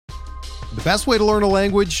The best way to learn a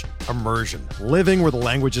language? Immersion. Living where the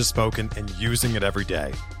language is spoken and using it every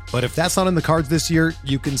day. But if that's not in the cards this year,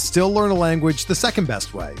 you can still learn a language the second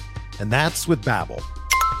best way, and that's with Babbel.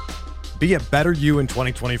 Be a better you in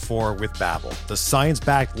 2024 with Babbel, the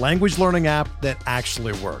science-backed language learning app that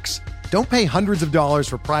actually works. Don't pay hundreds of dollars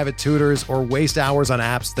for private tutors or waste hours on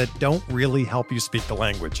apps that don't really help you speak the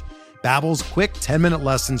language. Babbel's quick 10-minute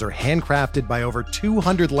lessons are handcrafted by over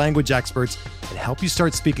 200 language experts and help you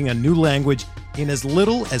start speaking a new language in as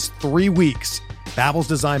little as 3 weeks. Babbel's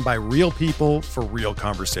designed by real people for real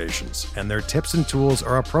conversations, and their tips and tools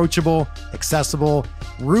are approachable, accessible,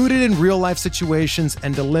 rooted in real-life situations,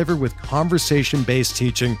 and delivered with conversation-based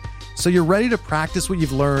teaching, so you're ready to practice what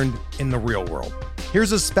you've learned in the real world.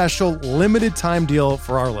 Here's a special limited-time deal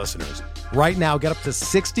for our listeners. Right now, get up to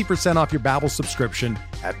 60% off your Babbel subscription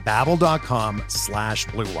at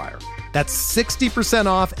babbel.com/Blue Wire. That's 60%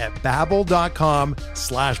 off at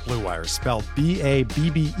babbel.com/Blue Wire, spelled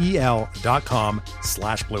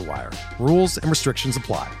BABBEL.com/Blue Wire. Rules and restrictions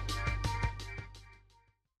apply.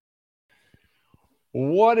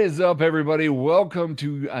 What is up, everybody? Welcome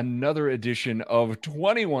to another edition of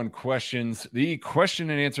 21 Questions, the question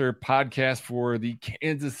and answer podcast for the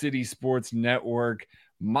Kansas City Sports Network.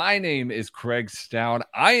 My name is Craig Stout.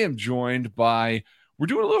 I am joined by, we're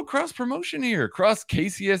doing a little cross promotion here, cross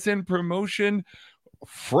KCSN promotion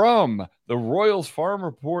from the Royals Farm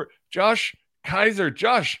Report, Josh Kaiser.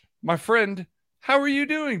 Josh, my friend, how are you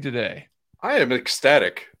doing today? I am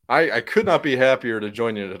ecstatic. I could not be happier to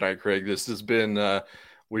join you tonight, Craig. This has been,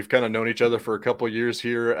 we've kind of known each other for a couple of years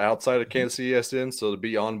here outside of Kansas CSN, so to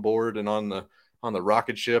be on board and on the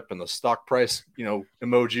rocket ship and the stock price,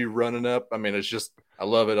 emoji running up. I mean, it's just, I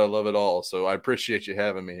love it. I love it all. So I appreciate you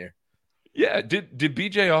having me here. Yeah. Did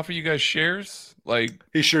BJ offer you guys shares? Like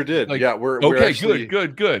he sure did. Yeah. We're actually,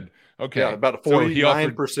 good. Okay. Yeah, about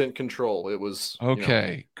 49% control. It was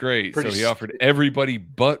okay. Great. So he offered everybody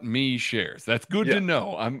but me shares. That's good to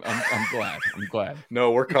know. I'm glad. I'm glad. No,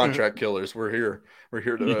 we're contract killers. We're here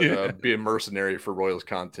to be a mercenary for Royals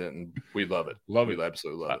content, and we love it. We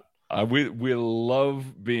absolutely love it. We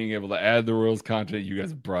love being able to add the Royals content. You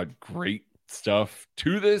guys brought great stuff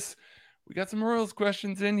to this. We got some Royals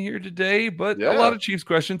questions in here today, but a lot of Chiefs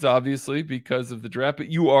questions, obviously, because of the draft. But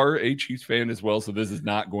you are a Chiefs fan as well, so this is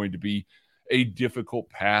not going to be a difficult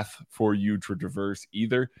path for you to traverse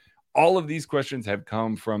either. All of these questions have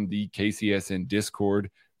come from the KCSN Discord.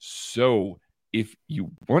 So if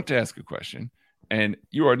you want to ask a question and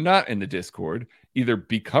you are not in the Discord, either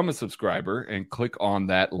become a subscriber and click on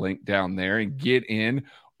that link down there and get in.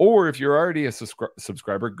 Or if you're already a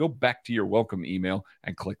subscriber, go back to your welcome email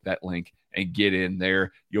and click that link and get in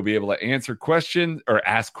there. You'll be able to answer questions or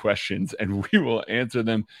ask questions, and we will answer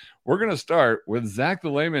them. We're going to start with Zach the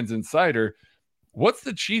Layman's Insider. What's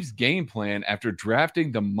the Chiefs' game plan after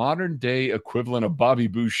drafting the modern-day equivalent of Bobby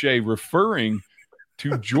Boucher, referring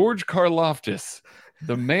to George Karlaftis?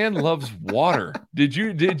 The man loves water. Did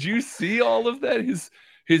you see all of that?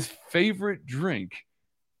 His favorite drink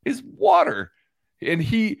is water. And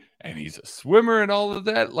he's a swimmer and all of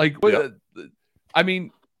that. Like, I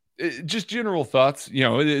mean, just general thoughts.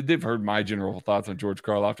 They've heard my general thoughts on George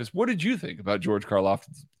Karlaftis. What did you think about George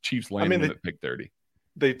Karlaftis, Chiefs landing at pick 30?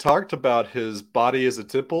 They talked about his body as a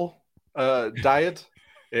temple diet,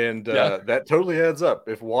 and that totally adds up.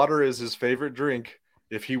 If water is his favorite drink,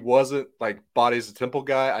 if he wasn't like body as a temple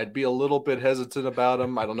guy, I'd be a little bit hesitant about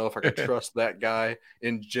him. I don't know if I could trust that guy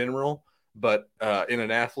in general. But in an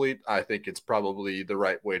athlete, I think it's probably the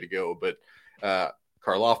right way to go. But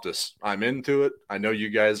Karlaftis, I'm into it. I know you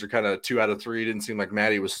guys are kind of 2 out of 3. It didn't seem like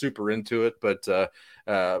Maddie was super into it. But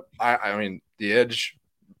I mean, the edge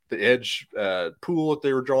pool that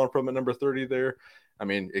they were drawing from at number 30 there, I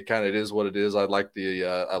mean, it kind of is what it is. I like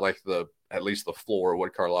the at least the floor of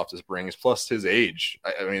what Karlaftis brings, plus his age.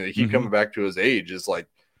 I mean, he coming back to his age is like,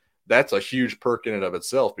 that's a huge perk in and of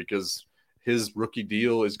itself, because his rookie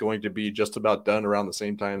deal is going to be just about done around the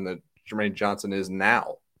same time that Jermaine Johnson is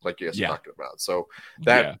now, like you guys are talking about. So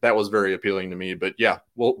that was very appealing to me. But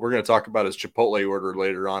we're going to talk about his Chipotle order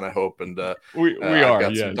later on, I hope. And I've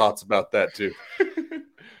got some thoughts about that too.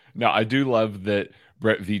 Now, I do love that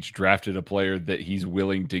Brett Veach drafted a player that he's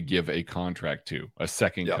willing to give a contract to, a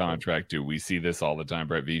second contract to. We see this all the time.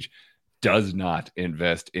 Brett Veach does not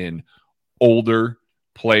invest in older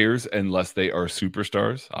players unless they are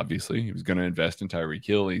superstars. Obviously, he was going to invest in Tyreek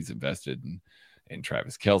Hill. He's invested in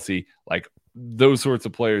Travis Kelce. Like, those sorts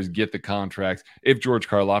of players get the contracts. If George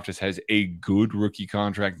Karlaftis has a good rookie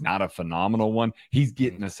contract, not a phenomenal one, he's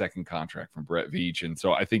getting a second contract from Brett Veach. And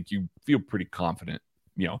so I think you feel pretty confident,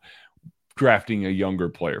 drafting a younger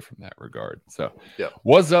player from that regard. So, yeah.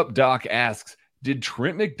 What's up, Doc asks, did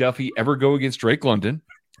Trent McDuffie ever go against Drake London?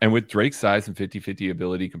 And with Drake's size and 50-50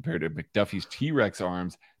 ability compared to McDuffie's T-Rex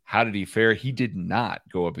arms, how did he fare? He did not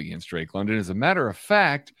go up against Drake London. As a matter of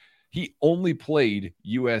fact, he only played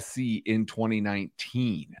USC in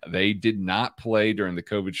 2019. They did not play during the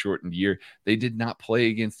COVID-shortened year. They did not play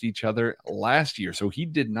against each other last year. So he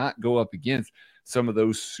did not go up against some of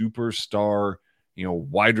those superstar,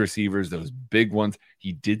 wide receivers, those big ones.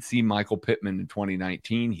 He did see Michael Pittman in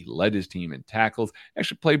 2019. He led his team in tackles,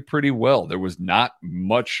 actually played pretty well. There was not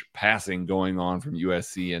much passing going on from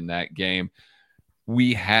USC in that game.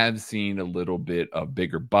 We have seen a little bit of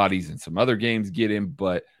bigger bodies in some other games get in,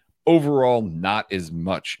 but overall, not as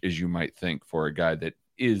much as you might think for a guy that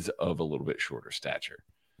is of a little bit shorter stature.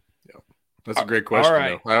 Yeah, that's a great question. All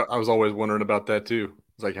right. I was always wondering about that too.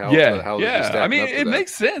 It's like how I mean, it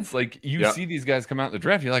makes sense. Like you see these guys come out in the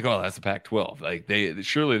draft, you're like, oh, that's a Pac-12. Like they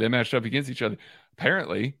matched up against each other.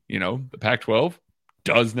 Apparently, the Pac-12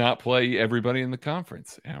 does not play everybody in the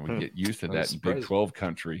conference, and we get used to that in Big 12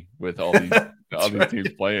 country with all these these teams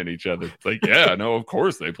playing each other. It's like, of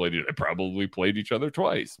course they played it. They probably played each other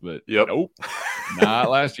twice, but nope, not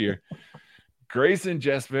last year. Grayson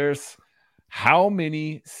Jespers, how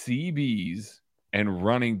many CBs and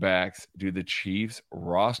running backs do the Chiefs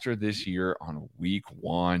roster this year on week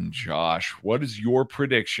 1? Josh, what is your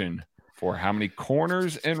prediction for how many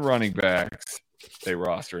corners and running backs they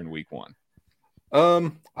roster in week 1?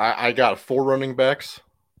 I got 4 running backs.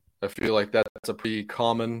 I feel like that's a pretty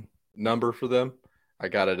common number for them. I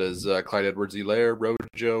got it as Clyde Edwards-Helaire,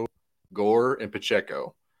 Rojo, Gore, and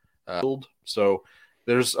Pacheco. So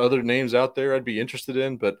there's other names out there I'd be interested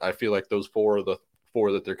in, but I feel like those 4 are the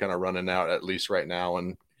 4 that they're kind of running out at least right now,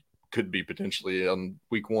 and could be potentially on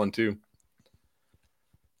week 1 too.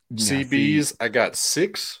 CBs, I got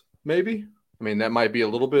 6 maybe. I mean, that might be a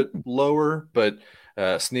little bit lower, but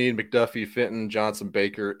Snead, McDuffie, Fenton, Johnson,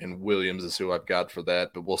 Baker, and Williams is who I've got for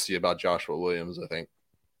that. But we'll see about Joshua Williams, I think.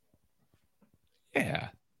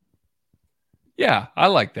 Yeah, I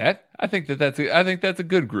like that. I think that's a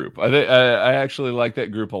good group. I actually like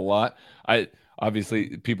that group a lot.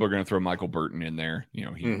 Obviously people are going to throw Michael Burton in there.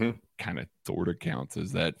 He kind of sort of counts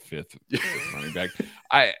as that fifth running back.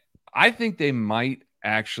 I think they might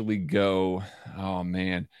actually go. Oh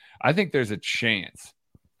man, I think there's a chance.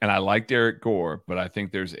 And I like Derek Gore, but I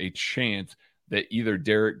think there's a chance that either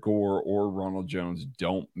Derek Gore or Ronald Jones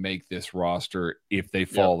don't make this roster if they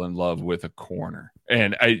fall in love with a corner.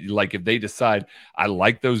 And if they decide, I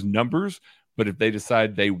like those numbers, but if they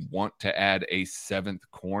decide they want to add a 7th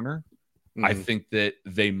corner, I think that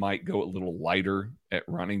they might go a little lighter at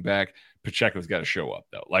running back. Pacheco's got to show up,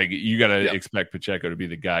 though. Like, you got to expect Pacheco to be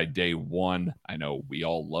the guy day one. I know we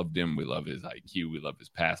all loved him. We love his IQ. We love his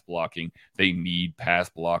pass blocking. They need pass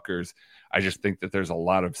blockers. I just think that there's a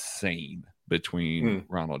lot of same between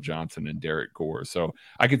Ronald Johnson and Derek Gore. So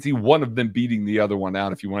I could see one of them beating the other one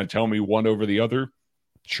out. If you want to tell me one over the other,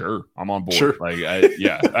 sure, I'm on board. Sure.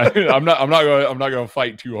 I'm not going to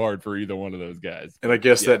fight too hard for either one of those guys. And I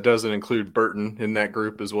guess that doesn't include Burton in that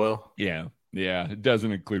group as well. Yeah, it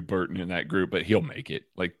doesn't include Burton in that group, but he'll make it.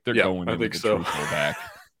 Like, they're going in with the true fullback.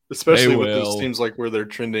 Especially with this seems like where they're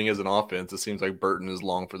trending as an offense. It seems like Burton is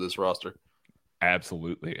long for this roster.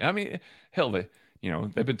 Absolutely. I mean, hell, they've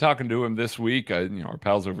been talking to him this week. Our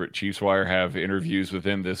pals over at Chiefs Wire have interviews with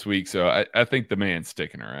him this week, so I think the man's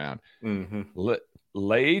sticking around.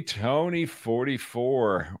 Lay Tony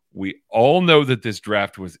 44. We all know that this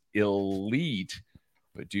draft was elite,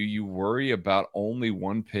 but do you worry about only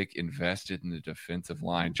one pick invested in the defensive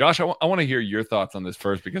line? Josh, I want to hear your thoughts on this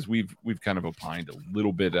first, because we've kind of opined a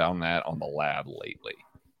little bit on that on the lab lately.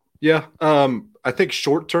 Yeah, I think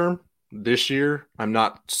short term this year, I'm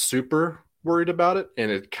not super worried about it, and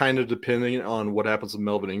it kind of depending on what happens with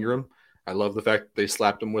Melvin Ingram. I love the fact that they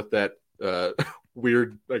slapped him with that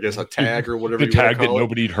weird, I guess, a tag or whatever. The tag that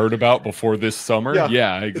nobody'd heard about before this summer.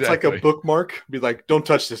 Yeah, exactly. It's like a bookmark. Be like, don't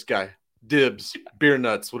touch this guy. Dibs, beer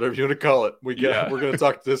nuts, whatever you want to call it. We're going to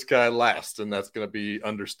talk to this guy last, and that's going to be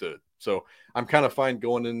understood. So I'm kind of fine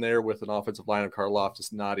going in there with an offensive line of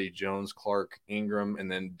Karlaftis, Noddy, Jones, Clark, Ingram,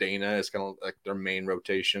 and then Dana is kind of like their main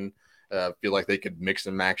rotation. Feel like they could mix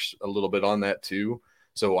and match a little bit on that too.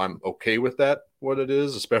 So I'm okay with that, what it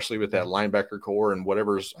is, especially with that linebacker core and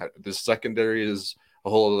whatever's this secondary is a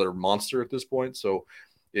whole other monster at this point. So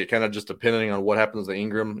it kind of just depending on what happens to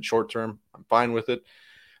Ingram short term, I'm fine with it.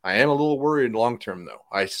 I am a little worried long term, though.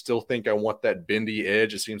 I still think I want that bendy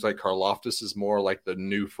edge. It seems like Karlaftis is more like the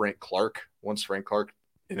new Frank Clark. Once Frank Clark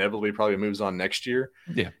inevitably probably moves on next year,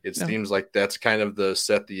 it seems like that's kind of the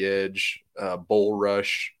set the edge, bull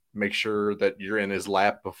rush, make sure that you're in his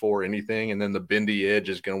lap before anything, and then the bendy edge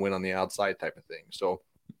is going to win on the outside type of thing. So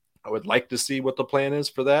I would like to see what the plan is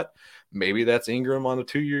for that. Maybe that's Ingram on a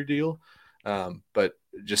 2-year deal, but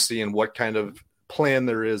just seeing what kind of plan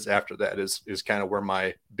there is after that is kind of where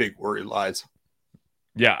my big worry lies.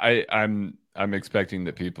 Yeah, I'm expecting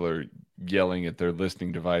that people are yelling at their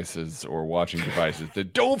listening devices or watching devices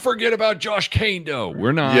that don't forget about Josh Kaindoh.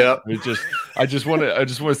 We're not. Yep. I just want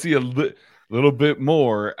to see a little bit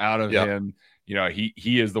more out of him. You know,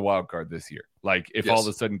 he is the wild card this year. Like if all of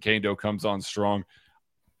a sudden Kaindoh comes on strong,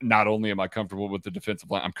 not only am I comfortable with the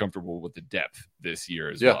defensive line, I'm comfortable with the depth this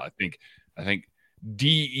year as well. I think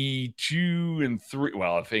DE 2 and 3.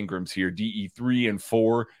 Well, if Ingram's here, DE 3 and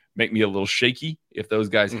 4 make me a little shaky if those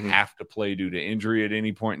guys have to play due to injury at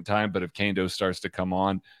any point in time. But if Kaindoh starts to come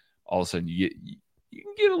on, all of a sudden you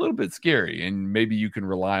can get a little bit scary, and maybe you can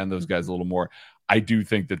rely on those guys a little more. I do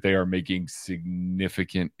think that they are making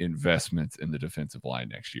significant investments in the defensive line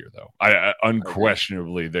next year, though. I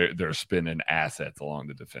unquestionably, they're spending assets along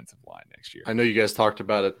the defensive line next year. I know you guys talked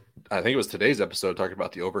about it. I think it was today's episode talking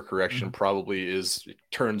about the overcorrection probably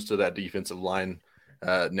turns to that defensive line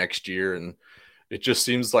next year. And it just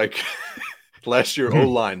seems like last year,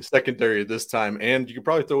 O-line, secondary this time, and you could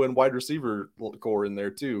probably throw in wide receiver core in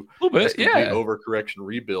there too. A little bit, yeah. Overcorrection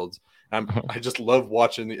rebuilds. I just love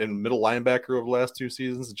watching the middle linebacker over the last 2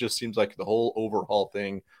 seasons. It just seems like the whole overhaul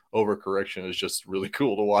thing, overcorrection, is just really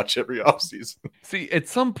cool to watch every offseason. See, at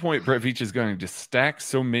some point, Brett Veach is going to stack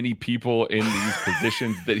so many people in these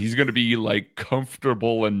positions that he's going to be like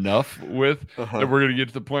comfortable enough with that we're going to get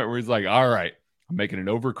to the point where he's like, all right, I'm making an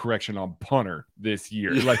overcorrection on punter this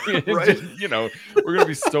year. Like, right. Just, we're going to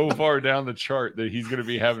be so far down the chart that he's going to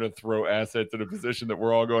be having to throw assets in a position that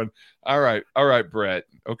we're all going, all right, Brett.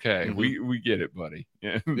 Okay. We get it, buddy.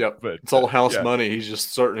 Yeah. Yep. But it's all house money. He's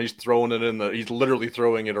just he's throwing it he's literally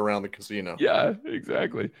throwing it around the casino. Yeah,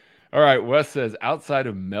 exactly. All right. Wes says, outside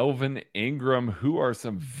of Melvin Ingram, who are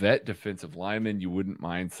some vet defensive linemen you wouldn't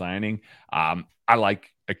mind signing? I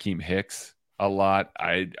like Akeem Hicks a lot.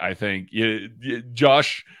 I think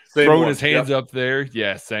Josh throwing his hands up there.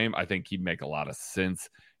 Yeah, same. I think he'd make a lot of sense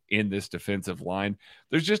in this defensive line.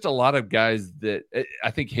 There's just a lot of guys that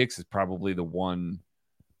I think Hicks is probably the one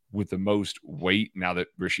with the most weight. Now that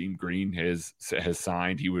Rasheem Green has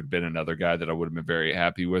signed, he would have been another guy that I would have been very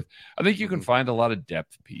happy with. I think you can find a lot of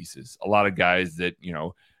depth pieces, a lot of guys that,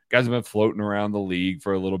 guys have been floating around the league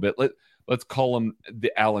for a little bit. Let's call them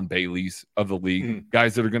the Allen Baileys of the league,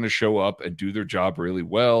 guys that are going to show up and do their job really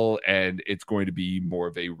well. And it's going to be more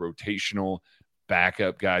of a rotational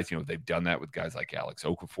backup guys. They've done that with guys like Alex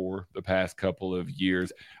Okafor the past couple of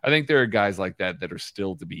years. I think there are guys like that are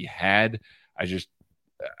still to be had.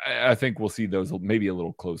 I think we'll see those maybe a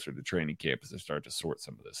little closer to training camp as they start to sort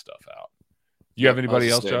some of this stuff out. You have anybody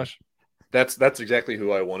else, Josh? That's exactly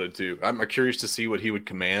who I wanted to. I'm curious to see what he would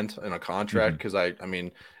command in a contract because I mean,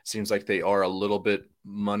 it seems like they are a little bit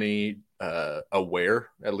money aware,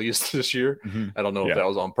 at least this year. I don't know if that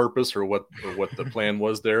was on purpose or what the plan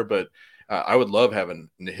was there, but I would love having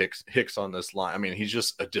Hicks on this line. I mean, he's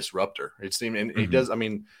just a disruptor. It seems, and he does. I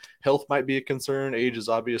mean, health might be a concern. Age is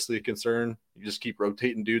obviously a concern. You just keep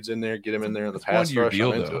rotating dudes in there, get him in there in the pass rush.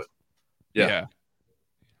 I'm into it. Yeah.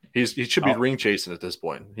 He should be ring chasing at this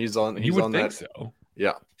point. He's on that. So.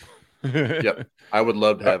 Yeah. Yep. I would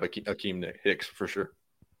love to have Akeem Hicks for sure.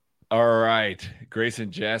 All right.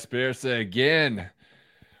 Grayson Jasper again.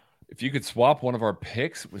 If you could swap one of our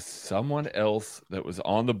picks with someone else that was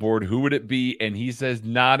on the board, who would it be? And he says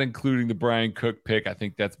not including the Brian Cook pick. I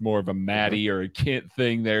think that's more of a Matty or a Kent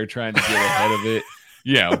thing there, trying to get ahead of it.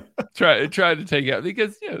 Try to take out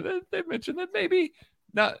because they mentioned that maybe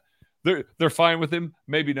not. They're fine with him.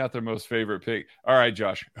 Maybe not their most favorite pick. All right,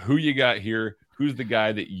 Josh, who you got here? Who's the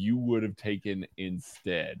guy that you would have taken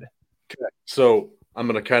instead? Okay. So I'm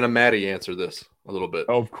going to kind of Matty answer this a little bit.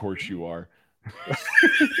 Of course you are.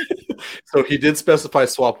 So he did specify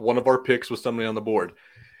swap one of our picks with somebody on the board.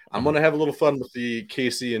 I'm going to have a little fun with the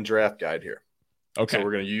KC and draft guide here. Okay. So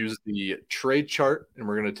we're going to use the trade chart, and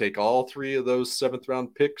we're going to take all 3 of those 7th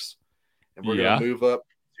round picks, and we're going to move up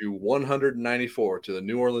to 194 to the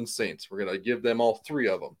New Orleans Saints. We're going to give them all 3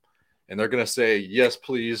 of them, and they're going to say, yes,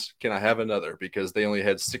 please, can I have another? Because they only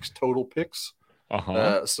had 6 total picks.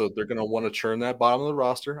 So they're going to want to churn that bottom of the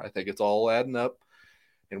roster. I think it's all adding up.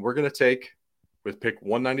 And we're going to take, with pick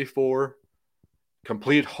 194,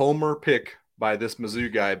 complete homer pick by this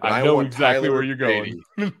Mizzou guy. But I know exactly where you're going.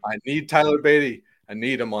 I need Tyler Beatty. I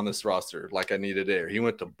need him on this roster like I needed there. He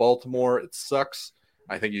went to Baltimore. It sucks.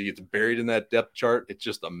 I think he gets buried in that depth chart. It's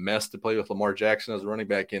just a mess to play with Lamar Jackson as a running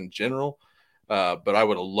back in general. but I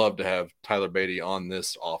would have loved to have Tyler Beatty on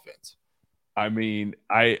this offense. I mean,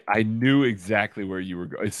 I knew exactly where you were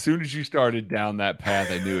going. As soon as you started down that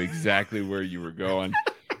path, I knew exactly where you were going.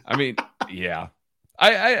 I mean, yeah,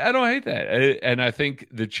 I don't hate that. And I think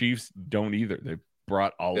the Chiefs don't either. They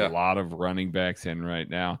brought a lot of running backs in right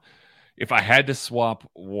now. If I had to swap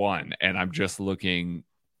one, and I'm just looking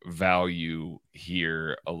value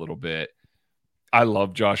here a little bit, I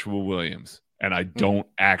love Joshua Williams, and I don't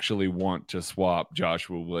actually want to swap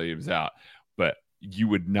Joshua Williams out, but you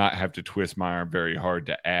would not have to twist my arm very hard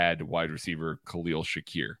to add wide receiver Khalil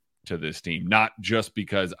Shakir to this team. Not just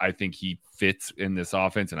because I think he fits in this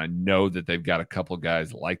offense, and I know that they've got a couple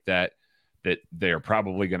guys like that they're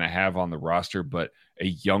probably going to have on the roster, but a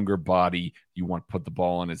younger body, you want to put the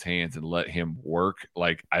ball in his hands and let him work.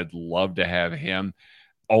 Like, I'd love to have him.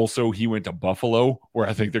 Also, he went to Buffalo, where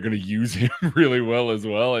I think they're going to use him really well as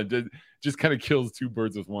well, and just kind of kills two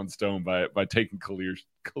birds with one stone by taking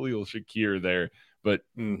Khalil Shakir there. But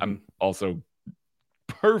I'm also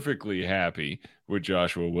perfectly happy with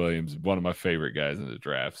Joshua Williams, one of my favorite guys in the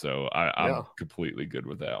draft. So I'm completely good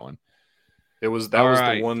with that one. That was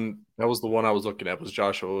the one I was looking at, was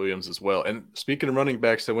Joshua Williams as well. And speaking of running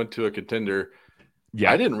backs that went to a contender,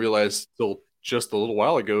 I didn't realize till just a little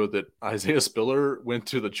while ago that Isaiah Spiller went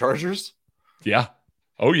to the Chargers. Yeah.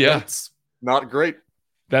 Oh yeah. That's not great.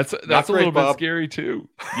 That's a little bit scary too.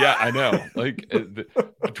 Yeah, I know. Like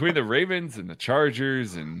between the Ravens and the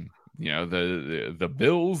Chargers and the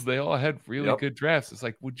Bills, they all had really good drafts. It's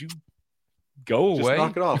like, would you go away? Just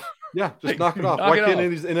knock it off. Yeah, just knock it off. Why can't any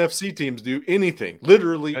of these NFC teams do anything?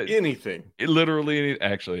 Literally anything.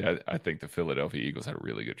 Actually, I think the Philadelphia Eagles had a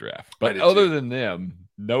really good draft. But other than them,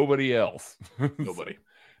 nobody else. Nobody.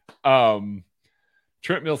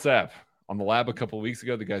 Trent Millsap. On the lab a couple of weeks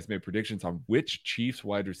ago, the guys made predictions on which Chiefs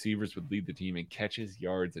wide receivers would lead the team in catches,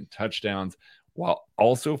 yards, and touchdowns, while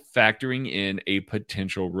also factoring in a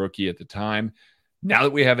potential rookie at the time. Now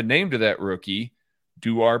that we have a name to that rookie,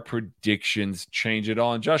 do our predictions change at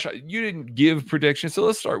all? And Josh, you didn't give predictions, so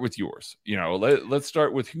let's start with yours. Let's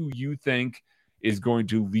start with who you think is going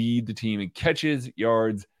to lead the team in catches,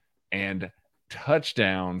 yards, and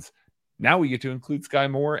touchdowns. Now we get to include Sky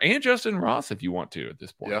Moore and Justin Ross if you want to at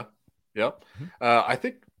this point. Yeah. Yep. I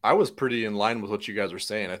think I was pretty in line with what you guys were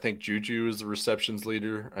saying. I think Juju is the receptions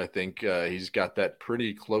leader. I think he's got that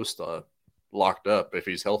pretty close to locked up if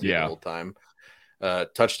he's healthy the whole time.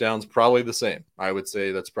 Touchdowns, probably the same. I would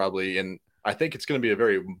say that's probably, and I think it's going to be a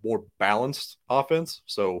very more balanced offense.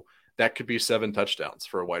 So that could be 7 touchdowns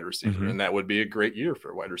for a wide receiver. And that would be a great year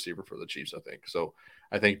for a wide receiver for the Chiefs, I think. So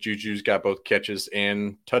I think Juju's got both catches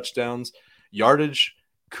and touchdowns. Yardage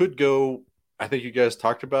could go. I think you guys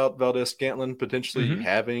talked about Valdez-Scantling potentially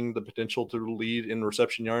having the potential to lead in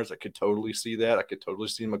reception yards. I could totally see that. I could totally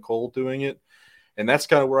see McColl doing it. And that's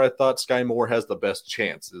kind of where I thought Sky Moore has the best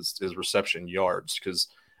chance is reception yards, because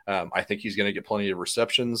I think he's going to get plenty of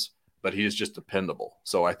receptions, but he is just dependable.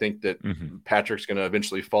 So I think that Patrick's going to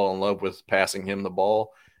eventually fall in love with passing him the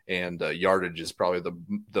ball, and yardage is probably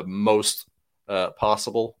the most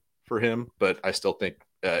possible for him. But I still think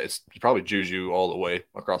it's probably Juju all the way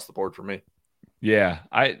across the board for me. Yeah,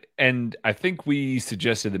 I think we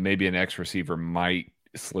suggested that maybe an X receiver might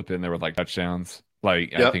slip in there with like touchdowns.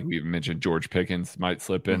 Like I think we even mentioned George Pickens might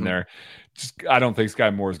slip in there. I don't think Sky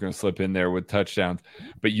Moore is going to slip in there with touchdowns,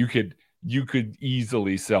 but you could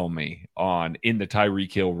easily sell me on in the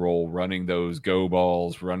Tyreek Hill role, running those go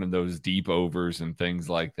balls, running those deep overs and things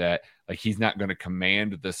like that. Like, he's not going to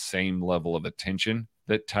command the same level of attention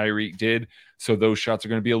that Tyreek did. So those shots are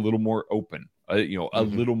going to be a little more open. A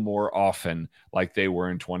little more often like they were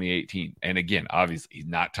in 2018. And again, obviously he's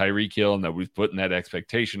not Tyreek Hill, and nobody's putting that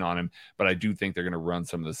expectation on him, but I do think they're going to run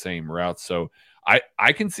some of the same routes. So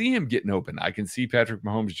I can see him getting open. I can see Patrick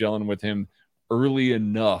Mahomes gelling with him early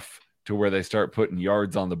enough to where they start putting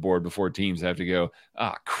yards on the board before teams have to go,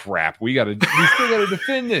 crap, we still got to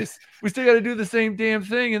defend this. We still got to do the same damn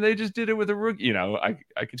thing. And they just did it with a rookie. I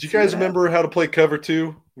could. Do you guys remember how to play cover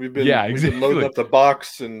 2? We've been loading up the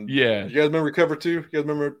box, and you guys remember cover 2? You guys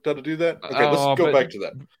remember how to do that? Okay, let's go back to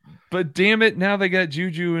that. But damn it, now they got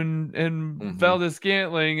Juju and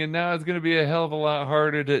Valdez-Scantling, and now it's going to be a hell of a lot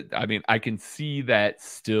harder to. I mean, I can see that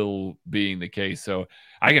still being the case. So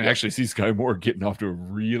I can actually see Sky Moore getting off to a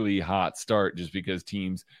really hot start, just because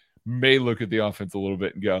teams may look at the offense a little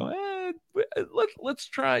bit and go, let's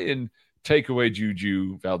try and take away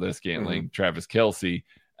Juju, Valdez-Scantling, Travis Kelce,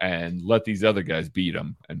 and let these other guys beat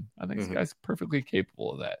them. And I think this guy's perfectly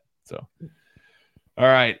capable of that. So, all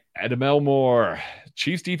right, Adam Elmore.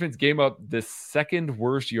 Chiefs defense gave up the second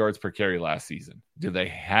worst yards per carry last season. Do they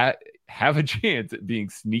have a chance at being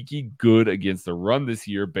sneaky good against the run this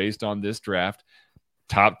year based on this draft.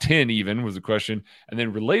 Top 10 even was a question. And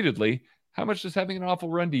then relatedly, how much does having an awful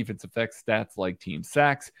run defense affect stats like team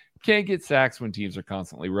sacks? Can't get sacks when teams are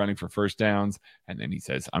constantly running for first downs. And then he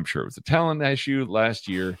says, I'm sure it was a talent issue last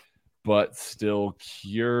year, but still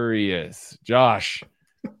curious. Josh,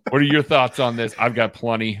 what are your thoughts on this? I've got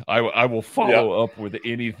plenty. I will follow up with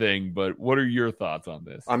anything, but what are your thoughts on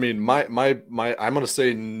this? I mean, my I'm going to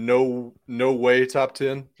say no way top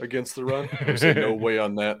 10 against the run. I'm going to say no way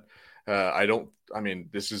on that.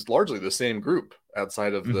 This is largely the same group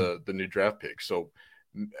outside of the new draft pick. So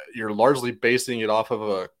you're largely basing it off of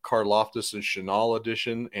a Karlaftis and Chenal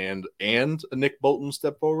addition and a Nick Bolton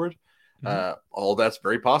step forward. All that's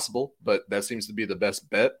very possible, but that seems to be the best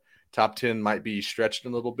bet. Top 10 might be stretched a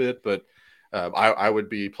little bit, but I would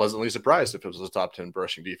be pleasantly surprised if it was a top 10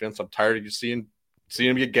 rushing defense. I'm tired of seeing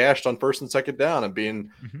him get gashed on first and second down and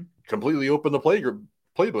being completely open the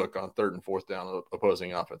playbook on third and fourth down of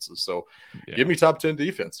opposing offenses. So give me top 10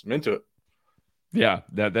 defense. I'm into it. Yeah,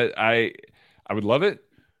 that I would love it.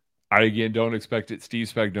 I, again, don't expect it. Steve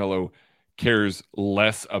Spagnuolo cares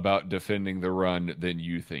less about defending the run than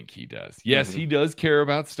you think he does. Yes, he does care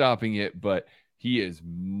about stopping it, but he is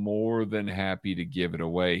more than happy to give it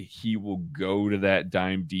away. He will go to that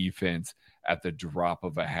dime defense at the drop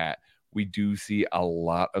of a hat. We do see a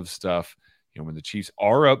lot of stuff. When the Chiefs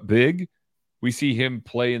are up big, we see him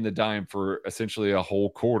play in the dime for essentially a whole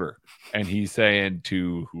quarter. And he's saying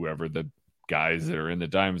to whoever the guys that are in the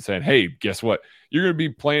dime and saying, hey, guess what? You're going to be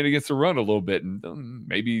playing against the run a little bit. And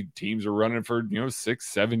maybe teams are running for,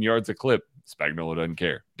 6-7 yards a clip. Spagnuolo doesn't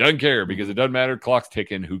care because it doesn't matter. Clock's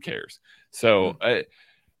ticking. Who cares? So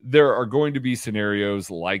there are going to be scenarios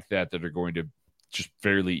like that are going to just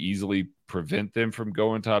fairly easily prevent them from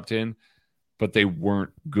going top 10, but they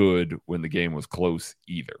weren't good when the game was close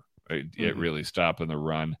either. It really stopping the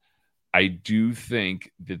run. I do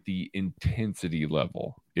think that the intensity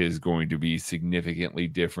level is going to be significantly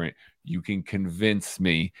different. You can convince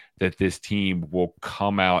me that this team will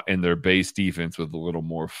come out in their base defense with a little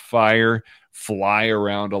more fire, fly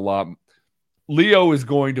around a lot. Leo is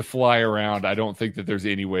going to fly around. I don't think that there's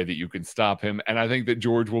any way that you can stop him. And I think that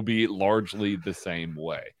George will be largely the same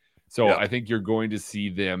way. So I think you're going to see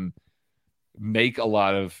them make a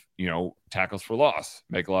lot of, tackles for loss,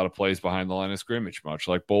 make a lot of plays behind the line of scrimmage, much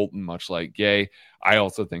like Bolton, much like Gay. I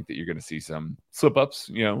also think that you're going to see some slip ups,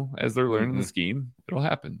 as they're learning the scheme. It'll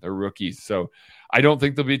happen. They're rookies. So I don't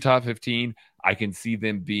think they'll be top 15. I can see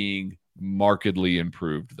them being markedly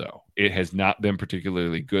improved, though. It has not been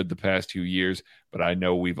particularly good the past 2 years, but I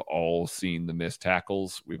know we've all seen the missed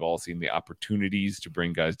tackles. We've all seen the opportunities to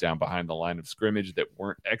bring guys down behind the line of scrimmage that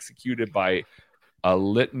weren't executed by a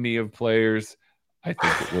litany of players. I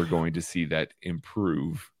think that we're going to see that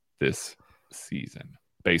improve this season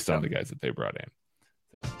based on the guys that they brought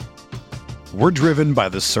in. We're driven by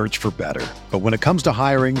the search for better. But when it comes to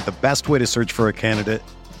hiring, the best way to search for a candidate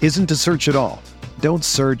isn't to search at all. Don't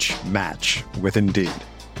search, match with Indeed.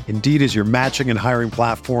 Indeed is your matching and hiring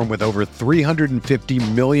platform with over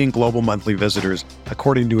 350 million global monthly visitors,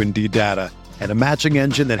 according to Indeed data, and a matching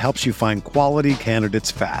engine that helps you find quality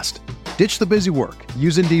candidates fast. Ditch the busy work.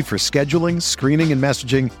 Use Indeed for scheduling, screening, and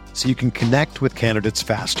messaging so you can connect with candidates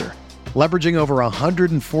faster. Leveraging over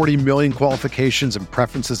 140 million qualifications and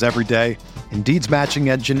preferences every day, Indeed's matching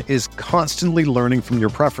engine is constantly learning from your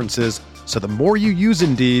preferences, so the more you use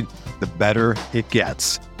Indeed, the better it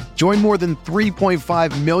gets. Join more than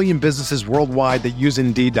 3.5 million businesses worldwide that use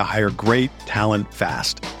Indeed to hire great talent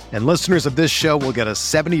fast. And listeners of this show will get a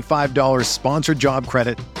 $75 sponsored job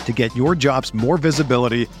credit to get your jobs more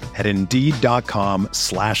visibility at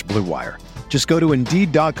Indeed.com/Blue Wire. Just go to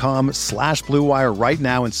Indeed.com/Blue Wire right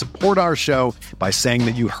now and support our show by saying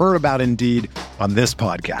that you heard about Indeed on this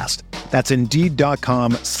podcast. That's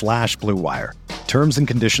Indeed.com/Blue Wire. Terms and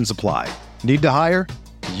conditions apply. Need to hire?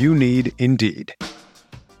 You need Indeed.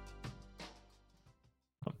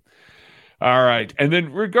 All right. And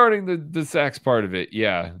then regarding the sacks part of it,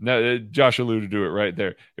 no, Josh alluded to it right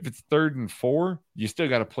there. If it's 3rd and 4, you still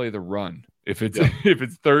got to play the run. If it's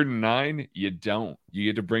 3rd and 9, you don't. You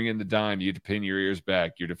get to bring in the dime. You get to pin your ears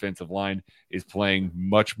back. Your defensive line is playing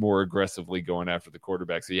much more aggressively going after the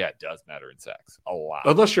quarterback. So, it does matter in sacks a lot.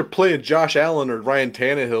 Unless you're playing Josh Allen or Ryan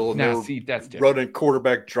Tannehill and that's running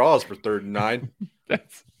quarterback draws for 3rd and 9.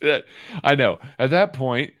 That's it. I know. At that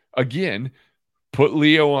point, again, put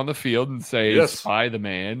Leo on the field and say, spy the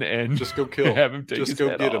man, and just go kill. Have him take just his go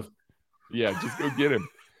head get off. him. Yeah, just go get him.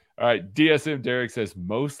 All right, DSM Derek says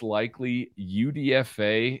most likely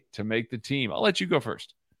UDFA to make the team. I'll let you go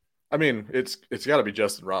first. I mean, it's got to be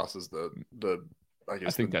Justin Ross as the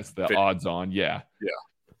I think that's the odds on. Yeah.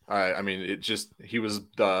 I mean, he was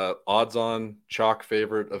the odds on chalk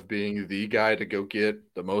favorite of being the guy to go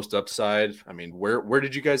get the most upside. I mean, where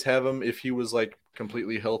did you guys have him if he was like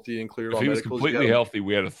completely healthy and cleared all medicals? If he was completely healthy,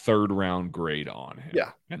 we had a 3rd round grade on him. Yeah.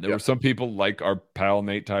 And there were some people like our pal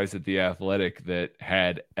Nate Tice at The Athletic that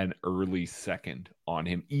had an early 2nd on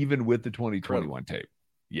him, even with the 2021 tape.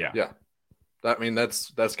 Yeah. Yeah. I mean,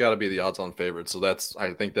 that's got to be the odds on favorite. So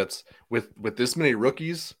I think that's with this many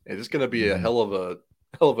rookies, it's going to be a hell of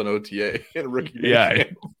an OTA and rookie. Yeah,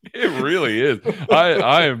 it really is.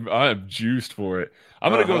 I am juiced for it.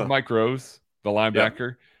 I'm going to go with Mike Rose, the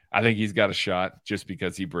linebacker. Yeah. I think he's got a shot just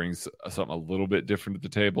because he brings something a little bit different to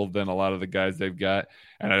the table than a lot of the guys they've got.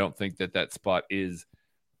 And I don't think that spot is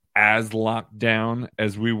as locked down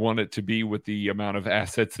as we want it to be with the amount of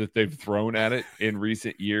assets that they've thrown at it in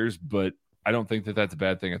recent years. But I don't think that's a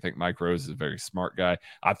bad thing. I think Mike Rose is a very smart guy.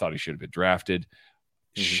 I thought he should have been drafted.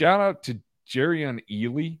 Mm-hmm. Shout out to Jerrion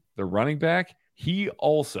Ealy, the running back. He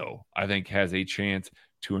also, I think, has a chance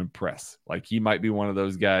to impress. Like, he might be one of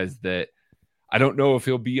those guys that I don't know if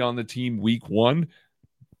he'll be on the team week 1,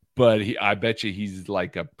 but I bet you he's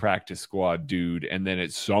like a practice squad dude. And then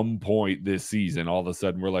at some point this season, all of a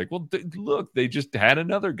sudden we're like, well, look, they just had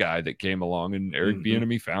another guy that came along, and Eric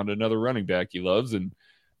Bieniemy found another running back he loves and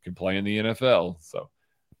can play in the NFL. So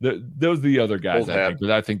those are the other guys, I think.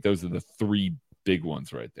 But I think those are the 3 big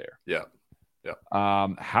ones right there. Yeah.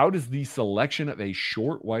 How does the selection of a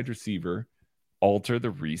short wide receiver alter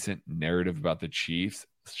the recent narrative about the Chiefs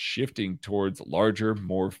shifting towards larger,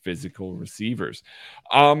 more physical receivers?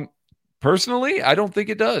 Personally, I don't think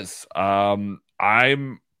it does.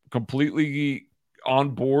 I'm completely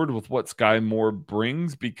on board with what Sky Moore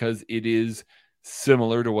brings because it is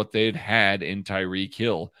similar to what they'd had in Tyreek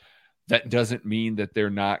Hill. That doesn't mean that they're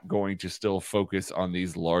not going to still focus on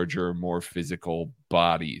these larger, more physical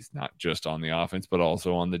bodies, not just on the offense, but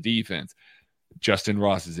also on the defense. Justin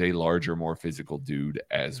Ross is a larger, more physical dude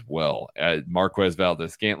as well. Marquez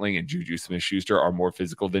Valdes-Scantling and Juju Smith-Schuster are more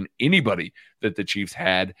physical than anybody that the Chiefs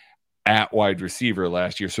had at wide receiver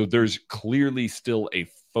last year. So there's clearly still a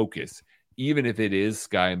focus. Even if it is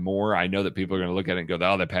Sky Moore, I know that people are going to look at it and go,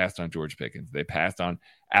 oh, they passed on George Pickens. They passed on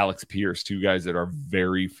Alex Pierce, 2 guys that are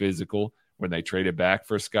very physical when they traded back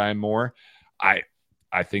for Sky Moore. I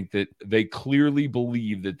think that they clearly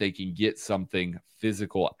believe that they can get something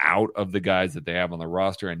physical out of the guys that they have on the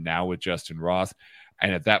roster, and now with Justin Ross.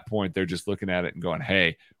 And at that point, they're just looking at it and going,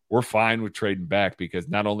 hey, we're fine with trading back because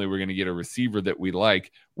not only we're going to get a receiver that we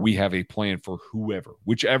like, we have a plan for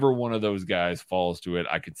whichever one of those guys falls to it.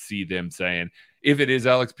 I could see them saying, if it is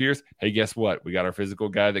Alex Pierce, hey, guess what? We got our physical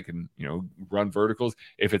guy that can, run verticals.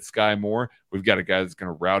 If it's Sky Moore, we've got a guy that's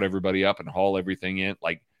going to route everybody up and haul everything in.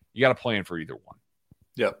 Like, you got a plan for either one.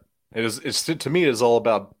 Yep. It's to me, it's all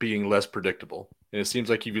about being less predictable. And it seems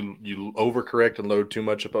like you overcorrect and load too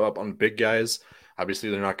much up on big guys. Obviously,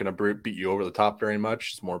 they're not going to beat you over the top very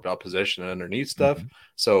much. It's more about possession and underneath stuff. Mm-hmm.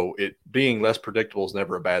 So it being less predictable is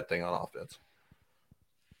never a bad thing on offense.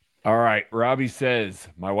 All right. Robbie says,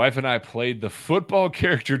 my wife and I played the football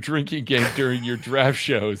character drinking game during your draft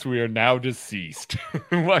shows. We are now deceased.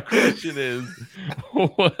 My question is,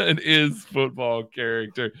 what is football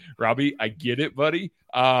character? Robbie, I get it, buddy.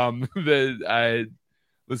 Listen,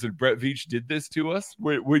 Brett Veach did this to us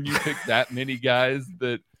when you pick that many guys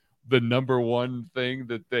that the number one thing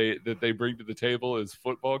that they bring to the table is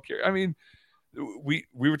football character. I mean, we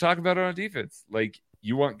were talking about it on defense. Like,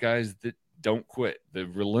 you want guys that don't quit, the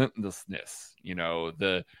relentlessness,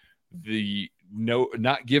 the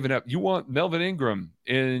not giving up. You want Melvin Ingram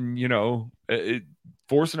in,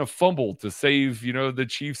 forcing a fumble to save, the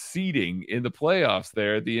Chiefs seeding in the playoffs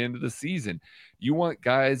there at the end of the season. You want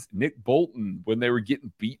guys, Nick Bolton, when they were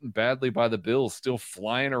getting beaten badly by the Bills, still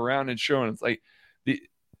flying around and showing. It's like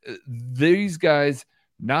these guys,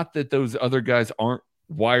 not that those other guys aren't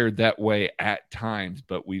wired that way at times,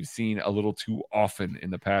 but we've seen a little too often in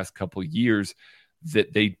the past couple of years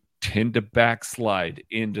that they tend to backslide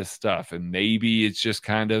into stuff. And maybe it's just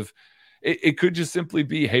kind of, it could just simply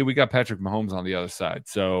be, hey, we got Patrick Mahomes on the other side.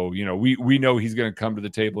 So, we know he's going to come to the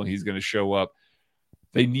table and he's going to show up.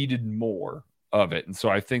 They needed more of it. And so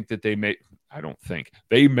I think that they made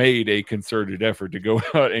a concerted effort to go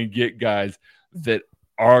out and get guys that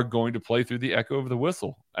are going to play through the echo of the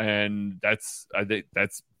whistle. And I think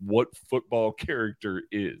that's what football character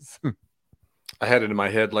is. I had it in my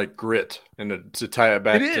head like grit, and to tie it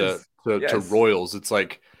back to Royals, it's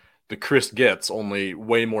like the Chris Getz, only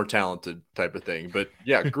way more talented type of thing. But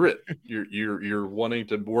yeah, grit. You're wanting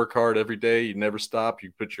to work hard every day. You never stop.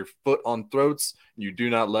 You put your foot on throats. You do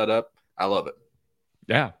not let up. I love it.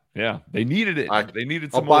 Yeah, Yeah, they needed it. They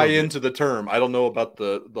needed some I'll buy into the term. I don't know about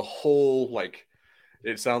the whole, like,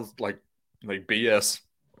 it sounds like BS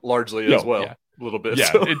largely as well. Yeah. A little bit.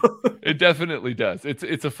 Yeah, so. it definitely does.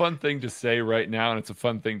 It's a fun thing to say right now, and it's a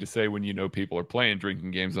fun thing to say when you know people are playing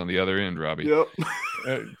drinking games on the other end, Robbie.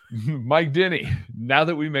 Yep. Mike Denny, now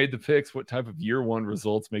that we made the picks, what type of year one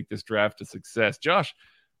results make this draft a success? Josh,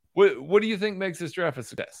 what do you think makes this draft a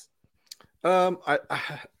success? You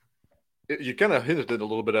kind of hinted it a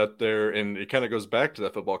little bit out there, and it kind of goes back to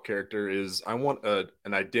that football character. Is I want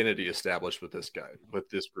an identity established with this guy, with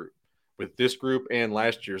this group and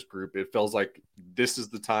last year's group. It feels like this is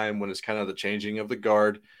the time when it's kind of the changing of the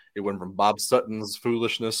guard. It went from Bob Sutton's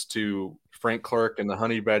foolishness to Frank Clark and the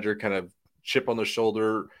Honey Badger kind of chip on the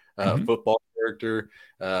shoulder football character,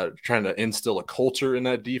 trying to instill a culture in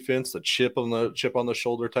that defense, the chip on the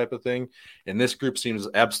shoulder type of thing. And this group seems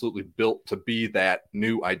absolutely built to be that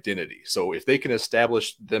new identity. So if they can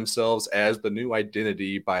establish themselves as the new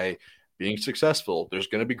identity by being successful, there's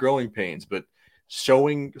going to be growing pains, but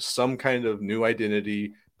showing some kind of new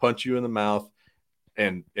identity, punch you in the mouth,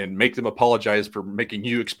 and make them apologize for making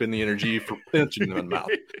you expend the energy for punching them in the mouth.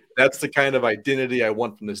 That's the kind of identity I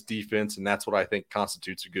want from this defense, and that's what I think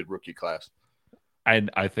constitutes a good rookie class. And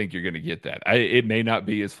I think you're going to get that. It may not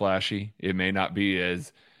be as flashy. It may not be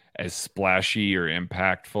as splashy or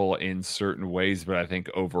impactful in certain ways, but I think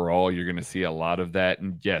overall you're going to see a lot of that.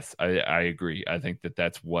 And yes, I agree. I think that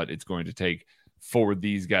that's what it's going to take for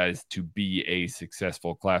these guys to be a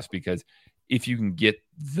successful class, because if you can get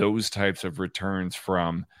those types of returns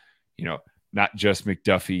from, not just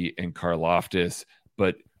McDuffie and Karlaftis,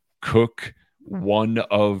 but Cook, one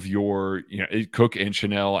of your, Cook and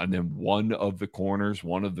Chanel, and then one of the corners,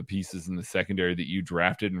 one of the pieces in the secondary that you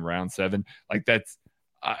drafted in round 7, like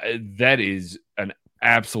that is an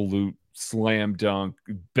absolute slam dunk,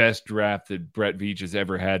 best draft that Brett Veach has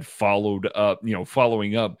ever had,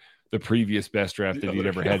 following up the previous best draft that he'd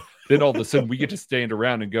ever had. Then all of a sudden we get to stand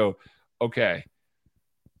around and go, okay,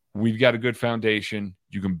 we've got a good foundation.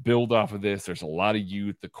 You can build off of this. There's a lot of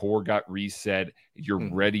youth. The core got reset. You're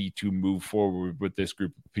ready to move forward with this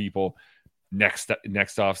group of people. Next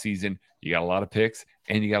offseason, you got a lot of picks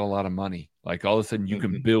and you got a lot of money. Like all of a sudden you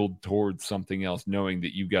can build towards something else, knowing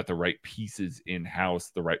that you've got the right pieces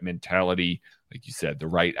in-house, the right mentality, like you said, the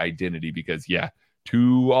right identity, because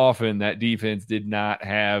too often that defense did not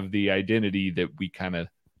have the identity that we kind of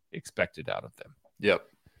expected out of them. Yep.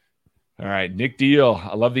 All right, Nick Deal.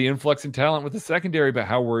 I love the influx in talent with the secondary, but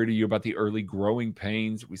how worried are you about the early growing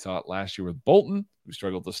pains? We saw it last year with Bolton, who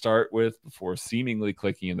struggled to start with before seemingly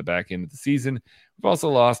clicking in the back end of the season. We've also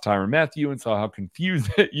lost Tyrann Mathieu and saw how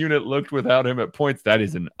confused that unit looked without him at points. That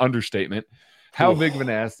is an understatement. How big of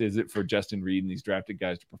an ask is it for Justin Reid and these drafted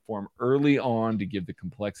guys to perform early on to give the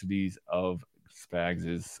complexities of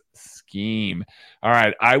Spags' scheme? All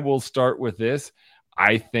right, I will start with this.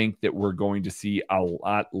 I think that we're going to see a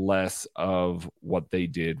lot less of what they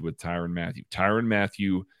did with Tyrann Mathieu. Tyrann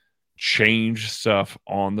Mathieu changed stuff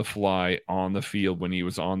on the fly, on the field. When he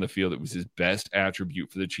was on the field, it was his best attribute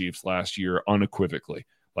for the Chiefs last year, unequivocally.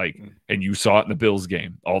 And you saw it in the Bills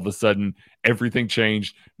game. All of a sudden, everything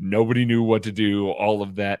changed. Nobody knew what to do, all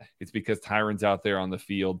of that. It's because Tyrann's out there on the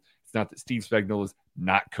field. It's not that Steve Spagnuolo is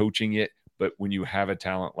not coaching it, but when you have a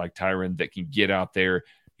talent like Tyrann that can get out there,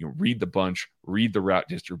 read the bunch, read the route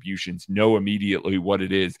distributions, know immediately what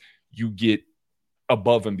it is, you get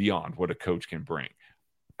above and beyond what a coach can bring.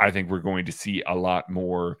 I think we're going to see a lot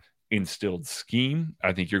more instilled scheme.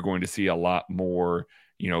 I think you're going to see a lot more,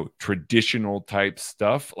 traditional type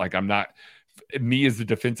stuff. Like me as the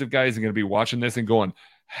defensive guy isn't going to be watching this and going,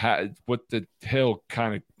 what the hell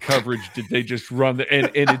kind of coverage did they just run? And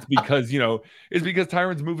it's because,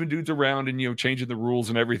 Tyrann's moving dudes around and, changing the rules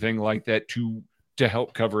and everything like that to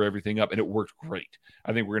help cover everything up. And it worked great.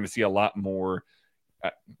 I think we're going to see a lot more,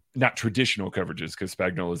 not traditional coverages, because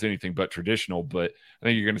Spagnuolo is anything but traditional, but I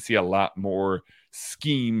think you're going to see a lot more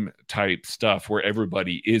scheme type stuff where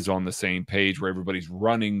everybody is on the same page, where everybody's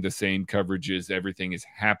running the same coverages. Everything is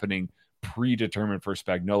happening predetermined for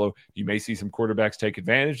Spagnuolo. You may see some quarterbacks take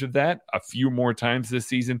advantage of that a few more times this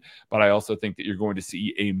season, but I also think that you're going to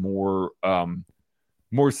see a more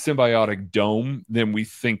symbiotic dome than we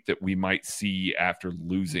think that we might see after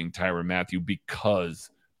losing Tyrann Mathieu, because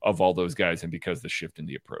of all those guys and because the shift in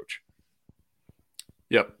the approach.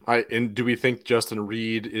 Yep. And do we think Justin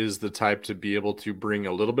Reid is the type to be able to bring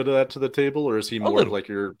a little bit of that to the table, or is he more like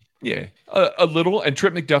your... Yeah, a little. And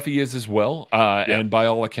Trip McDuffie is as well. And by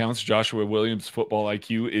all accounts, Joshua Williams' football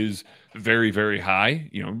IQ is very, very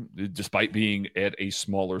high, despite being at a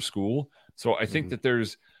smaller school. So I think that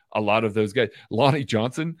there's a lot of those guys. Lonnie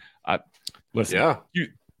Johnson, listen,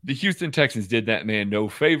 the Houston Texans did that man no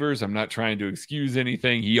favors. I'm not trying to excuse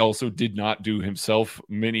anything. He also did not do himself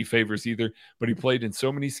many favors either, but he played in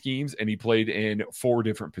so many schemes and he played in 4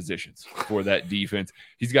 different positions for that defense.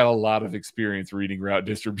 He's got a lot of experience reading route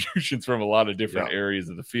distributions from a lot of different areas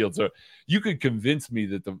of the field. So you could convince me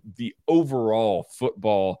that the overall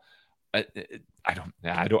football, I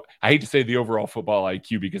hate to say the overall football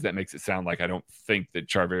IQ because that makes it sound like I don't think that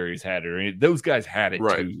Charvarius had it or any, those guys had it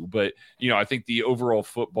too. But, I think the overall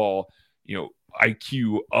football,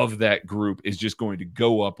 IQ of that group is just going to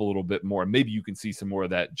go up a little bit more. Maybe you can see some more of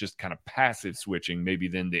that just kind of passive switching, maybe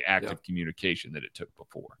than the active communication that it took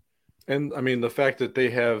before. And I mean, the fact that they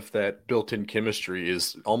have that built-in chemistry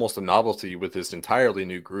is almost a novelty with this entirely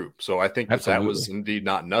new group. So I think that was indeed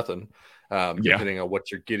not nothing. Depending on what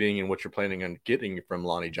you're getting and what you're planning on getting from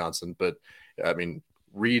Lonnie Johnson. But I mean,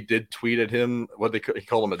 Reed did tweet at him. What he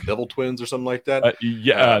call them, a devil twins or something like that.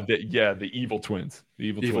 The evil twins. The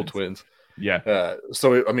evil twins. Yeah.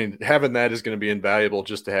 So I mean, having that is going to be invaluable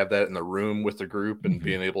just to have that in the room with the group and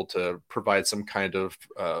being able to provide some kind of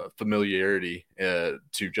familiarity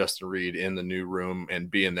to Justin Reed in the new room and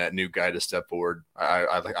being that new guy to step forward.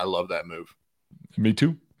 I love that move. Me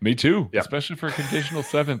too. Yeah. Especially for a conditional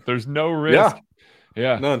 7th. There's no risk.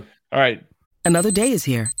 Yeah. None. All right. Another day is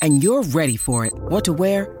here and you're ready for it. What to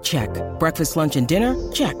wear? Check. Breakfast, lunch, and dinner?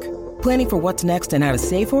 Check. Planning for what's next and how to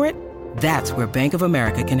save for it? That's where Bank of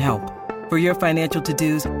America can help. For your financial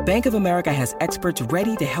to-dos, Bank of America has experts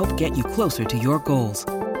ready to help get you closer to your goals.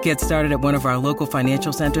 Get started at one of our local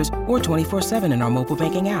financial centers or 24/7 in our mobile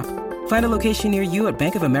banking app. Find a location near you at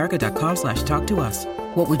bankofamerica.com/talktous.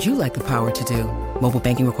 What would you like the power to do? Mobile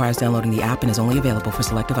banking requires downloading the app and is only available for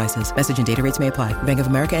select devices. Message and data rates may apply. Bank of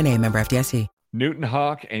America NA, member FDIC. Newton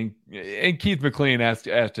Hawk and Keith McLean asked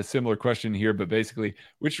a similar question here, but basically,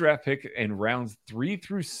 which draft pick in rounds 3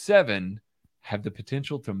 through 7 have the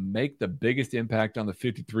potential to make the biggest impact on the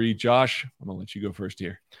 53? Josh, I'm going to let you go first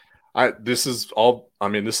here. This is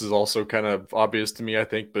also kind of obvious to me, I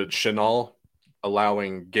think, but Chenal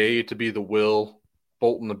allowing Gay to be the Will,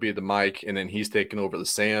 Bolton to be the Mike, and then he's taking over the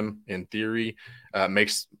Sam in theory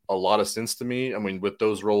makes a lot of sense to me. I mean, with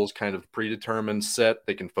those roles kind of predetermined, set,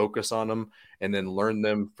 they can focus on them and then learn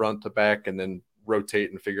them front to back and then rotate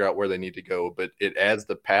and figure out where they need to go. But it adds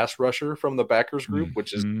the pass rusher from the backers group,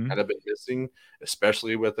 which has kind of been missing,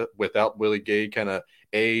 especially without Willie Gay kind of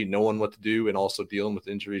knowing what to do and also dealing with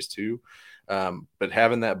injuries too. But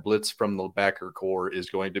having that blitz from the backer core is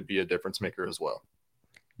going to be a difference maker as well.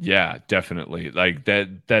 Yeah, definitely. Like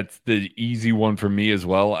that's the easy one for me as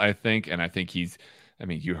well, I think. And I think you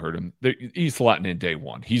heard him. He's slotting in day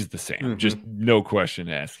one. He's the Sam. Just no question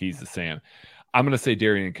asked. He's the Sam. I'm going to say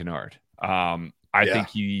Darian Kennard. I think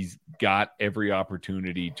he's got every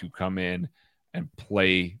opportunity to come in and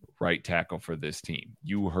play right tackle for this team.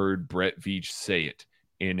 You heard Brett Veach say it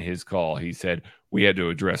in his call. He said, we had to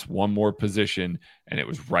address one more position, and it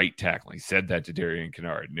was right tackle. He said that to Darian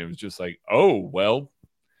Kennard, and it was just like, oh, well,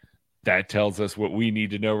 that tells us what we need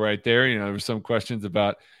to know right there. There were some questions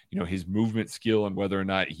about, his movement skill and whether or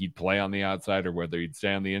not he'd play on the outside or whether he'd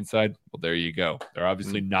stay on the inside. Well, there you go. They're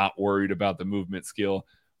obviously not worried about the movement skill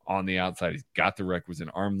on the outside. He's got the requisite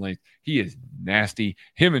arm length. He is nasty.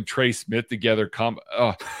 Him and Trey Smith together.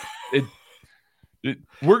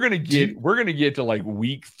 We're gonna get to like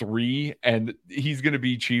week 3, and he's gonna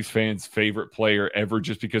be Chiefs fans' favorite player ever,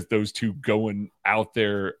 just because those two going out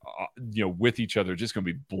there, with each other, just gonna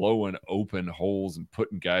be blowing open holes and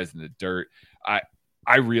putting guys in the dirt.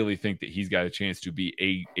 I really think that he's got a chance to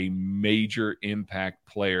be a major impact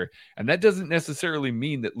player. And that doesn't necessarily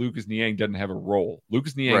mean that Lucas Niang doesn't have a role.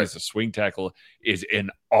 Lucas Niang as a swing tackle is an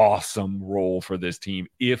awesome role for this team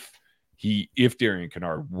if Darian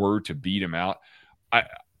Kennard were to beat him out.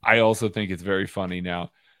 I also think it's very funny now.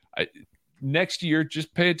 Next year,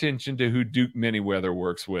 just pay attention to who Duke Manyweather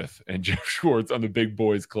works with and Jeff Schwartz on the Big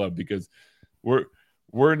Boys Club, because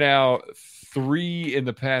we're now 3 in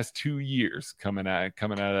the past 2 years coming out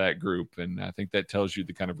of that group, and I think that tells you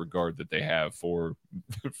the kind of regard that they have for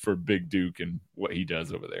Big Duke and what he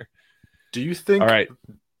does over there. Do you think? All right.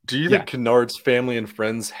 Do you think Kennard's family and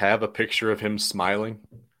friends have a picture of him smiling?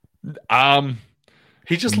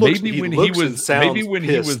 He just looks. Maybe when he was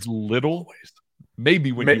little.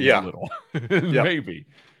 Maybe when he was little. Maybe.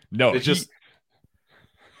 No.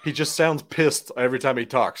 He just sounds pissed every time he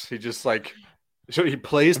talks. He just like. So he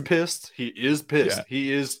plays pissed. He is pissed. Yeah.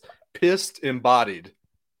 He is pissed embodied.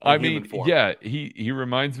 He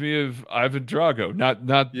reminds me of Ivan Drago.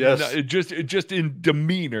 Not just in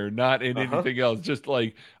demeanor, not in anything else. Just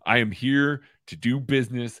like, I am here to do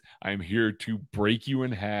business. I am here to break you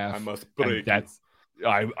in half. I must break you.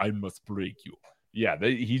 I must break you. Yeah,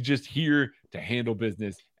 he's just here to handle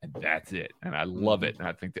business, and that's it. And I love it. And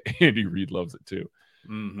I think that Andy Reid loves it too.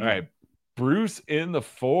 All right. Bruce in the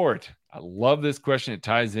fort. I love this question. It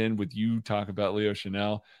ties in with you talking about Leo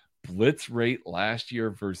Chenal. Blitz rate last year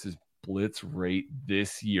versus blitz rate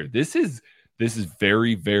this year. This is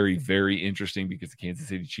very, very, very interesting because the Kansas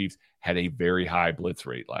City Chiefs had a very high blitz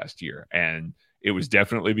rate last year. And it was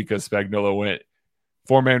definitely because Spagnuolo went,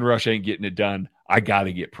 4-man rush ain't getting it done. I got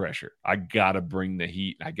to get pressure. I got to bring the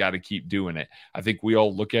heat. I got to keep doing it. I think we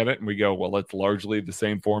all look at it and we go, well, it's largely the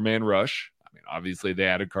same 4-man rush. I mean, obviously they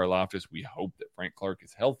added Karlaftis. We hope that Frank Clark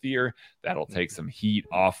is healthier. That'll take some heat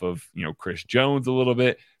off of, Chris Jones a little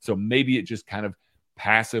bit. So maybe it just kind of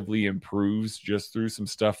passively improves just through some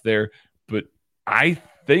stuff there. But I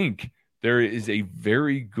think there is a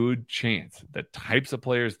very good chance the types of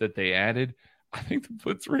players that they added, I think the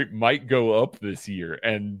blitz rate might go up this year.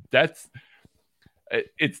 And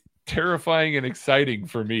it's terrifying and exciting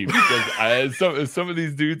for me because some of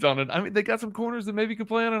these dudes they got some corners that maybe could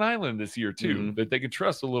play on an island this year too, that they could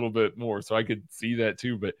trust a little bit more. So I could see that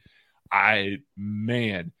too. But if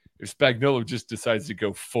Spagnuolo just decides to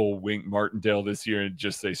go full Wink Martindale this year and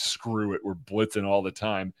just say, screw it, we're blitzing all the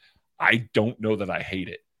time, I don't know that I hate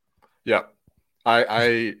it. Yeah.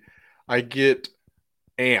 I get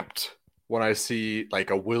amped when I see like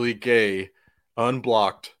a Willie Gay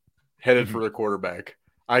unblocked headed for the quarterback.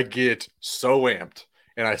 I get so amped.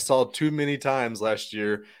 And I saw too many times last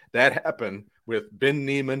year that happen with Ben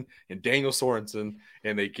Neiman and Daniel Sorensen,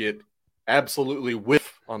 and they get absolutely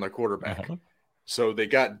whiff on the quarterback. So they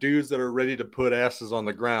got dudes that are ready to put asses on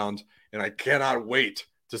the ground, and I cannot wait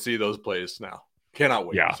to see those plays now. Cannot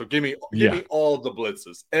wait. Yeah. So give me all the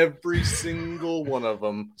blitzes. Every single one of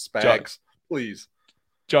them. Spags, please.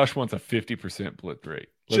 Josh wants a 50% blitz rate.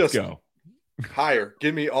 Let's go. Higher.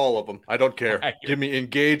 Give me all of them. I don't care. Give me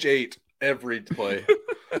engage 8 every play.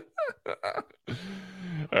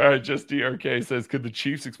 All right. Just DRK says, could the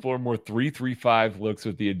Chiefs explore more 3-3-5 looks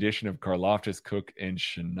with the addition of Karlaftis, Cook, and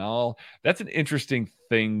Chenal? That's an interesting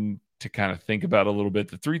thing to kind of think about a little bit.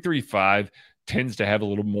 The 3-3-5 tends to have a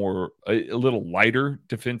little lighter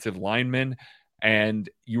defensive linemen. And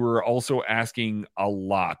you were also asking a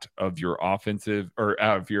lot of your offensive or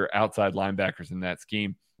of your outside linebackers in that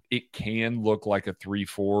scheme. It can look like a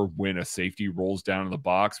 3-4 when a safety rolls down in the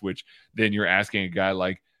box, which then you're asking a guy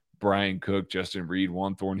like Brian Cook, Justin Reed,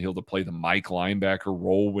 Juan Thornhill to play the Mike linebacker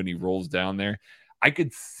role when he rolls down there. I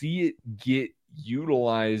could see it get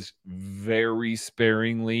utilized very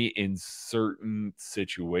sparingly in certain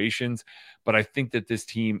situations, but I think that this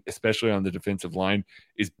team, especially on the defensive line,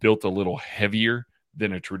 is built a little heavier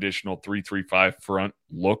than a traditional 3-3-5 front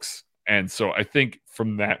looks. And so I think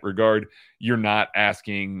from that regard, you're not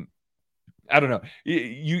asking, I don't know,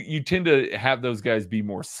 you tend to have those guys be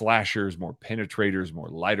more slashers, more penetrators, more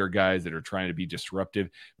lighter guys that are trying to be disruptive,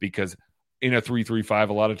 because in a 3-3-5,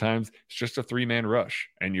 a lot of times it's just a 3-man rush,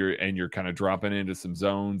 and you're kind of dropping into some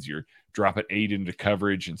zones. You're dropping 8 into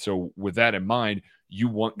coverage. And so with that in mind, you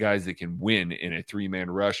want guys that can win in a 3-man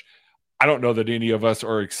rush. I don't know that any of us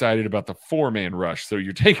are excited about the 4-man rush. So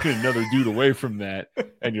you're taking another dude away from that,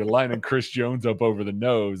 and you're lining Chris Jones up over the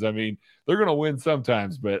nose. I mean, they're going to win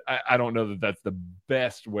sometimes, but I don't know that that's the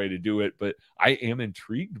best way to do it, but I am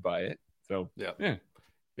intrigued by it. So yeah.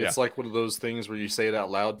 It's like one of those things where you say it out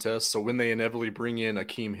loud, Tess. So when they inevitably bring in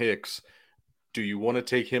Akeem Hicks, do you want to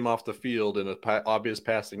take him off the field in an obvious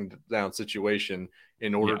passing down situation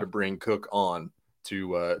in order to bring Cook on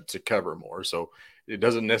to cover more? So it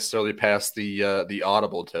doesn't necessarily pass the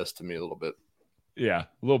audible test to me a little bit. Yeah,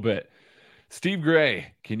 a little bit. Steve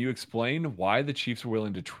Gray, can you explain why the Chiefs were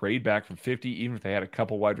willing to trade back from 50, even if they had a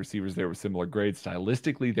couple wide receivers there with similar grades?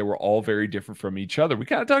 Stylistically, they were all very different from each other. We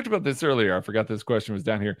kind of talked about this earlier. I forgot this question was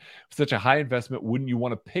down here. For such a high investment, wouldn't you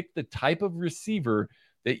want to pick the type of receiver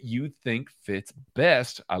that you think fits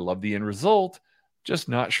best? I love the end result. Just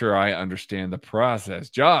not sure I understand the process.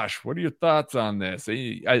 Josh, what are your thoughts on this?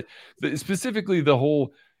 Specifically, the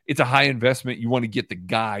whole, it's a high investment. You want to get the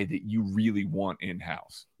guy that you really want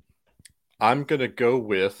in-house. I'm going to go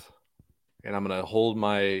with, and I'm going to hold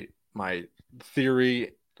my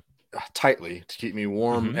theory tightly to keep me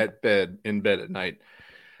warm in bed at night.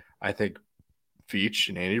 I think Veach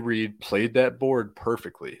and Andy Reid played that board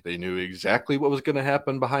perfectly. They knew exactly what was going to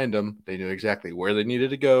happen behind them. They knew exactly where they needed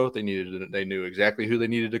to go. They knew exactly who they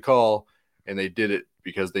needed to call, and they did it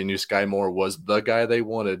because they knew Sky Moore was the guy they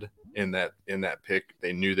wanted in that pick.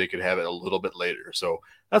 They knew they could have it a little bit later. So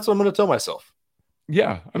that's what I'm going to tell myself.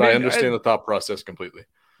 Yeah. I understand the thought process completely.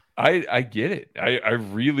 I get it. I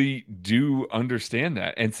really do understand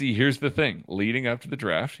that. And see, here's the thing. Leading up to the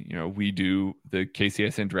draft, we do the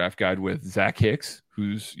KCSN draft guide with Zach Hicks,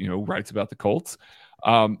 who's, writes about the Colts.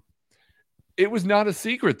 It was not a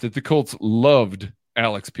secret that the Colts loved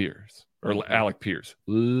Alec Pierce. Loved Alec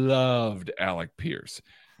Pierce.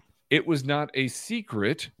 It was not a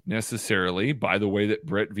secret necessarily, by the way that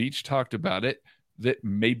Brett Veach talked about it, that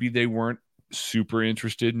maybe they weren't super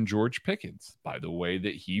interested in George Pickens, by the way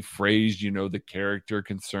that he phrased, the character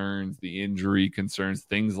concerns, the injury concerns,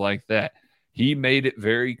 things like that. He made it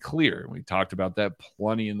very clear. We talked about that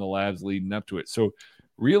plenty in the labs leading up to it. So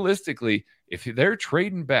realistically, if they're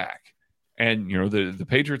trading back and, the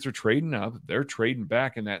Patriots are trading up, they're trading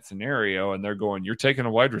back in that scenario and they're going, you're taking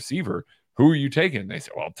a wide receiver. Who are you taking? They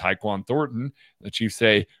say, well, Tyquan Thornton. The Chiefs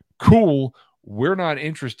say, cool. We're not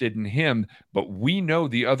interested in him, but we know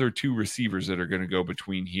the other two receivers that are going to go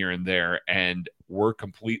between here and there, and we're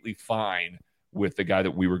completely fine with the guy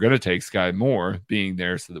that we were going to take, Sky Moore, being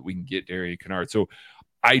there so that we can get Darian Kinnard. So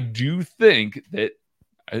I do think that,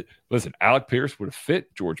 listen, Alec Pierce would have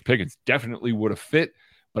fit. George Pickens definitely would have fit,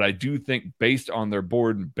 but I do think based on their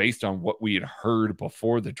board and based on what we had heard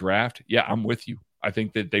before the draft, yeah, I'm with you. I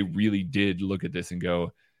think that they really did look at this and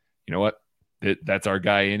go, you know what? That's our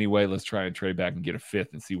guy anyway. Let's try and trade back and get a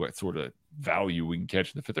fifth and see what sort of value we can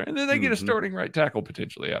catch in the fifth. And then they get a starting right tackle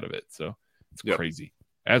potentially out of it. So it's crazy.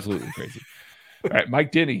 Absolutely crazy. All right,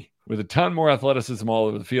 Mike Denny, with a ton more athleticism all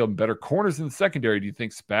over the field and better corners in the secondary, do you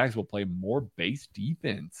think Spags will play more base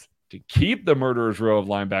defense to keep the murderer's row of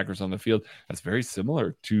linebackers on the field? That's very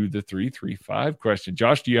similar to the 3-3-5 question.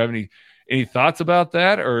 Josh, do you have any thoughts about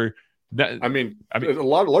that? Or I mean,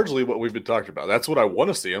 largely what we've been talking about. That's what I want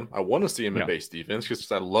to see him. I want to see him in base defense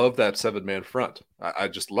because I love that 7-man front. I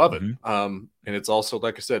just love it. And it's also,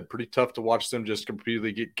 like I said, pretty tough to watch them just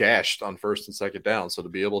completely get gashed on first and second down. So to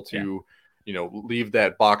be able to, leave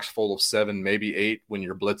that box full of 7, maybe 8 when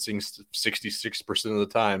you're blitzing 66% of the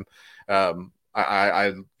time.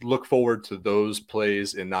 I look forward to those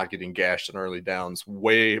plays and not getting gashed in early downs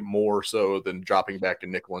way more so than dropping back to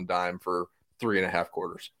nickel and dime for 3.5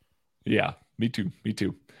 quarters. Yeah, me too.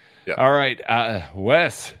 Yeah. All right,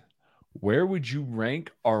 Wes, where would you rank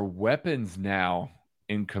our weapons now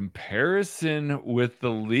in comparison with the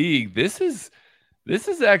league? This is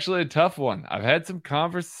actually a tough one. I've had some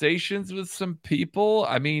conversations with some people.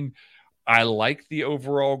 I mean, I like the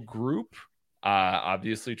overall group.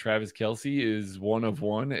 Obviously, Travis Kelce is one of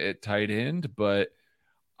one at tight end, but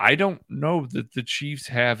I don't know that the Chiefs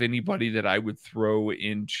have anybody that I would throw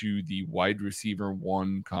into the wide receiver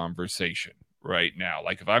one conversation right now.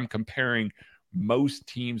 Like if I'm comparing most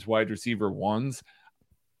teams' wide receiver ones,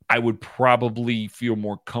 I would probably feel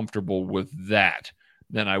more comfortable with that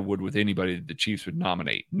than I would with anybody that the Chiefs would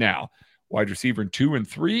nominate. Now, wide receiver 2 and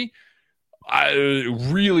 3,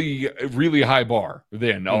 really, really high bar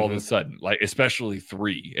then all of a sudden, like especially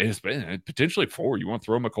 3 and potentially 4. You want to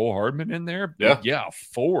throw McCole Hardman in there? Yeah,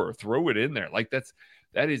 4, throw it in there. Like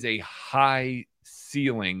that is a high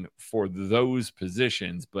ceiling for those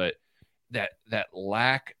positions, but that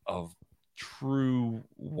lack of true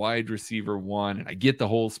wide receiver one, and I get the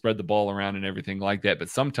whole spread the ball around and everything like that, but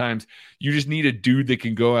sometimes you just need a dude that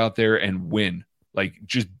can go out there and win, like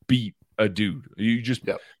just beat a dude. You just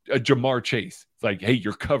a Jamar Chase. It's like, hey,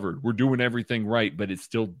 you're covered. We're doing everything right, but it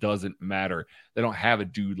still doesn't matter. They don't have a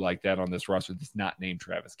dude like that on this roster that's not named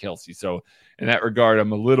Travis Kelce. So in that regard,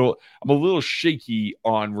 I'm a little shaky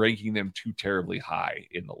on ranking them too terribly high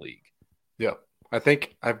in the league. Yeah, I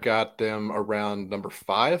think I've got them around number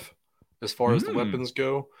 5 as far as the weapons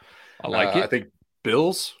go. I like it. I think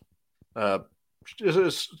Bills. It's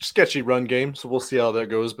a sketchy run game, so we'll see how that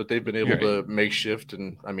goes. But they've been able to make shift,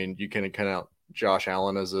 and I mean, you can count out Josh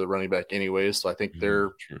Allen as a running back anyways. So I think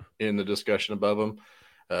they're in the discussion above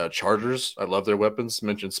them. Chargers, I love their weapons.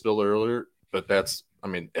 Mentioned Spiller earlier, but that's, I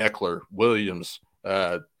mean, Eckler, Williams,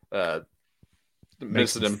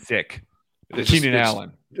 missing him sick. Keenan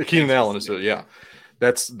Allen. Keenan Allen is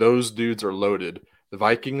those dudes are loaded. The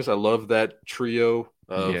Vikings, I love that trio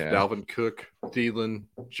of Dalvin Cook, Thielen,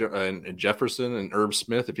 and Jefferson and Herb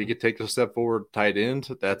Smith. If you could take a step forward, tight end,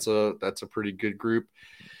 that's a pretty good group.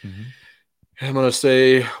 I'm going to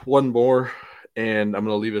say one more, and I'm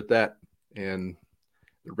going to leave it at that. And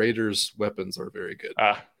the Raiders' weapons are very good.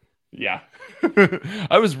 Yeah.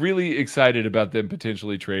 I was really excited about them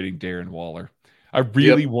potentially trading Darren Waller. I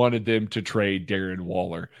really wanted them to trade Darren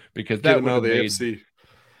Waller because that would have made AFC.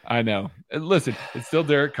 I know. And listen, it's still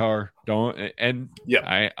Derek Carr. I'm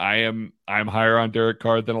higher on Derek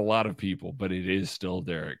Carr than a lot of people, but it is still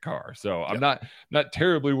Derek Carr. So I'm not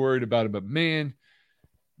terribly worried about it, but man,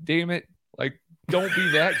 damn it, Like, don't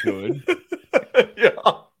be that good.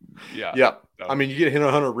 Yeah. I mean, you get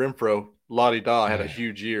Hunter Renfrow, la-di-da, had a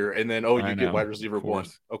huge year, and then you get wide receiver 1.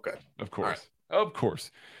 Okay. Of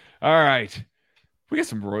course. All right. We got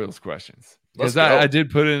some Royals questions. Because I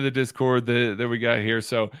did put it in the Discord that we got here.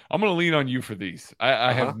 So I'm going to lean on you for these.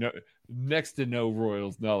 I have next to no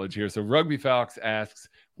Royals knowledge here. So Rugby Falcons asks,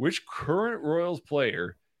 which current Royals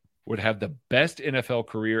player would have the best NFL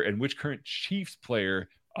career, and which current Chiefs player,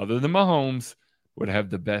 other than Mahomes, would have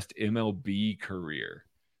the best MLB career?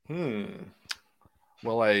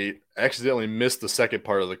 Well, I accidentally missed the second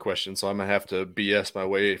part of the question, so I'm going to have to BS my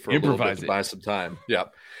way for a little bit to buy some time. Yeah.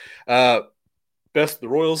 The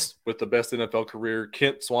Royals with the best NFL career.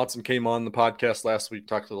 Kent Swanson came on the podcast last week,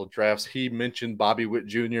 talked a little drafts. He mentioned Bobby Witt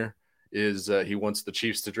Jr. He wants the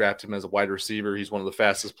Chiefs to draft him as a wide receiver. He's one of the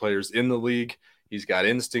fastest players in the league. He's got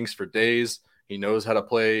instincts for days. He knows how to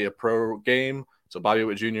play a pro game. So Bobby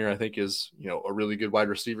Witt Jr., I think, is a really good wide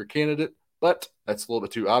receiver candidate, but that's a little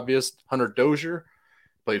bit too obvious. Hunter Dozier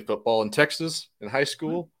played football in Texas in high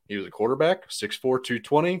school. He was a quarterback, 6'4",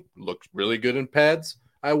 220, looked really good in pads,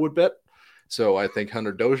 I would bet. So I think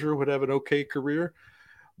Hunter Dozier would have an okay career.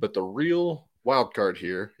 But the real wild card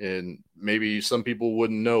here, and maybe some people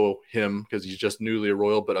wouldn't know him because he's just newly a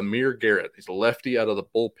Royal, but Amir Garrett. He's a lefty out of the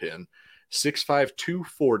bullpen, 6'5",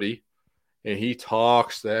 240, and he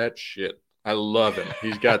talks that shit. I love him.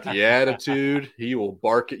 He's got the attitude. He will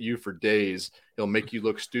bark at you for days. He'll make you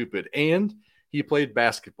look stupid. And he played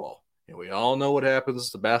basketball. And we all know what happens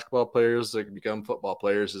to basketball players that become football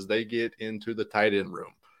players is they get into the tight end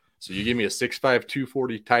room. So you give me a 6'5",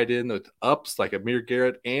 240 tight end with ups like Amir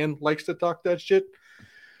Garrett and likes to talk that shit,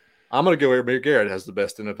 I'm going to go where Amir Garrett has the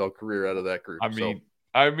best NFL career out of that group.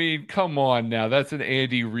 I mean, come on now. That's an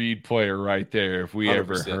Andy Reid player right there, if we 100%.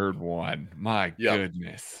 Ever heard one. My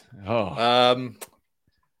goodness. Oh.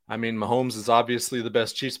 I mean, Mahomes is obviously the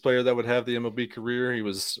best Chiefs player that would have the MLB career. He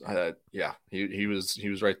was he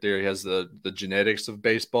was right there. He has the genetics of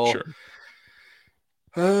baseball. Sure.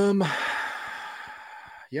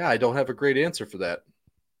 Yeah, I don't have a great answer for that.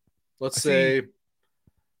 Let's say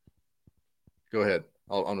go ahead.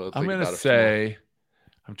 I'm going to say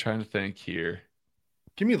I'm trying to think here.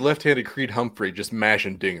 Give me left-handed Creed Humphrey just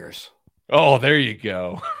mashing dingers. Oh, there you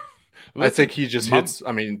go. I think he just hits.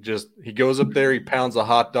 I mean, he goes up there, he pounds a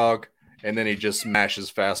hot dog, and then he just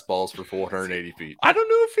smashes fastballs for 480 feet. I don't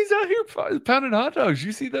know if he's out here pounding hot dogs.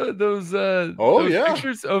 You see those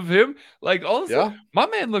pictures of him? Like, all of a sudden, my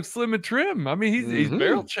man looks slim and trim. I mean, he's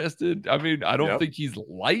barrel chested. I mean, I don't think he's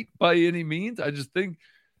light by any means. I think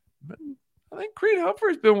Creed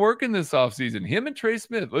Humphrey's been working this offseason. Him and Trey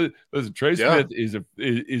Smith. Listen, Trey Smith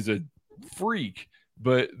is a freak,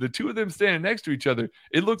 but the two of them standing next to each other,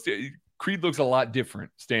 Creed looks a lot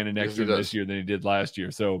different standing next to him this year than he did last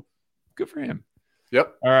year. So good for him.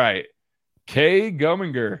 Yep. All right. Kay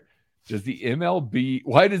Gumminger.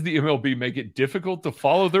 Why does the MLB make it difficult to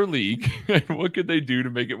follow their league? And what could they do to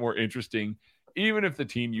make it more interesting, even if the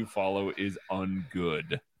team you follow is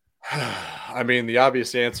ungood? I mean, the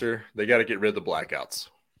obvious answer, they got to get rid of the blackouts.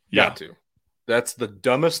 Yeah. Got to. That's the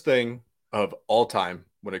dumbest thing of all time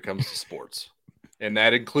when it comes to sports. And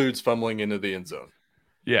that includes fumbling into the end zone.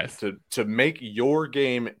 Yes. To make your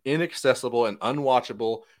game inaccessible and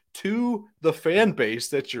unwatchable to the fan base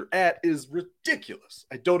that you're at is ridiculous.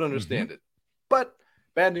 I don't understand it. But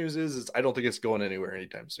bad news is I don't think it's going anywhere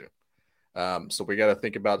anytime soon. So we got to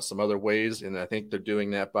think about some other ways, and I think they're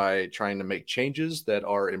doing that by trying to make changes that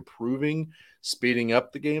are improving, speeding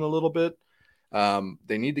up the game a little bit.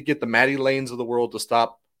 They need to get the Matty Lanes of the world to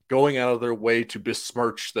stop going out of their way to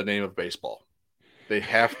besmirch the name of baseball. They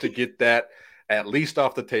have to get that at least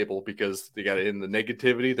off the table because they got to end the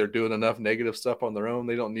negativity. They're doing enough negative stuff on their own.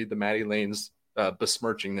 They don't need the Matty Lanes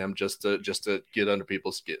besmirching them just to get under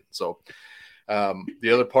people's skin. So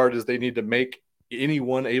the other part is they need to make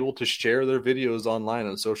anyone able to share their videos online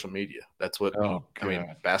on social media. That's what I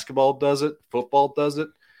mean. Basketball does it. Football does it.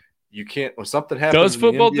 You can't when something happens. Does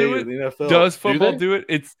football do it? The NFL, does football do it?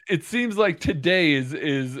 It seems like today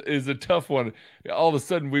is a tough one. All of a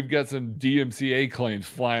sudden, we've got some DMCA claims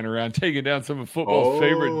flying around, taking down some of football's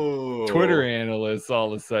favorite Twitter analysts.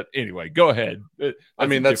 All of a sudden, anyway, go ahead.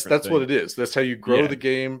 That's what it is. That's how you grow the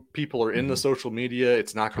game. People are in the social media.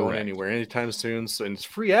 It's not going anywhere anytime soon. So, and it's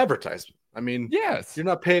free advertisement. I mean, yes, you're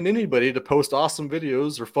not paying anybody to post awesome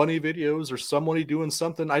videos or funny videos or somebody doing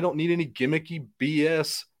something. I don't need any gimmicky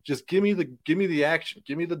BS. Just give me the action.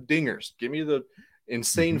 Give me the dingers. Give me the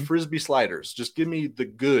insane Frisbee sliders. Just give me the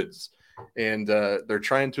goods. And they're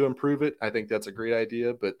trying to improve it. I think that's a great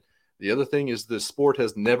idea. But the other thing is the sport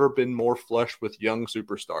has never been more flush with young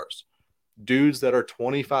superstars. dudes that are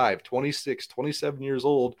 25, 26, 27 years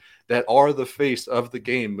old that are the face of the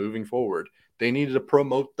game moving forward. They needed to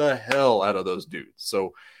promote the hell out of those dudes.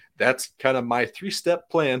 So that's kind of my 3-step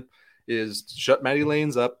plan, is shut Matty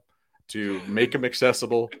Lanes up, to make them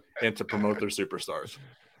accessible, and to promote their superstars.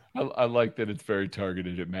 I like that it's very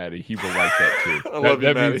targeted at Matty. He will like that too. I love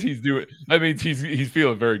that you, means he's doing. That means he's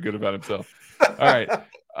feeling very good about himself. All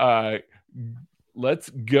right, let's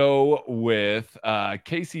go with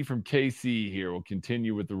Casey from KC here. We'll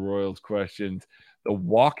continue with the Royals questions. The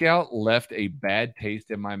walkout left a bad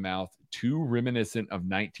taste in my mouth, too reminiscent of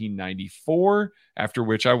 1994, after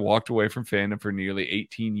which I walked away from fandom for nearly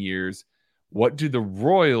 18 years. What do the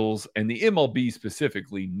Royals and the MLB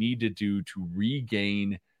specifically need to do to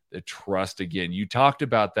regain the trust again? You talked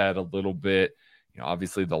about that a little bit.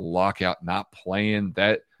 Obviously the lockout, not playing,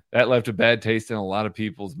 that left a bad taste in a lot of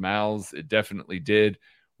people's mouths. It definitely did.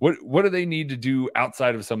 What do they need to do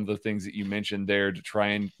outside of some of the things that you mentioned there to try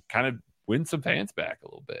and kind of win some fans back a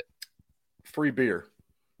little bit? Free beer.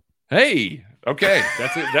 Hey, okay.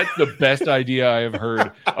 That's the best idea I have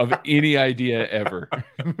heard of any idea ever.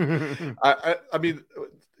 I mean,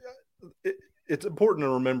 it's important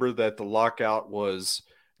to remember that the lockout was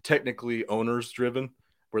technically owners driven,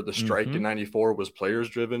 where the strike in 94 was players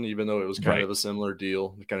driven, even though it was kind of a similar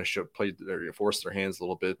deal. It kind of forced their hands a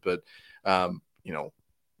little bit. But,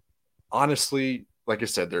 honestly, like I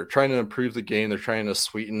said, they're trying to improve the game. They're trying to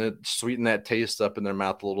sweeten that taste up in their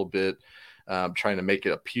mouth a little bit. Trying to make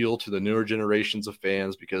it appeal to the newer generations of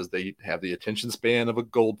fans, because they have the attention span of a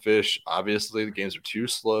goldfish. Obviously, the games are too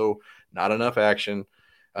slow, not enough action.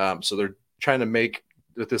 So they're trying to make,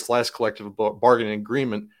 with this last collective bargaining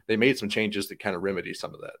agreement, they made some changes to kind of remedy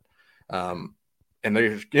some of that. And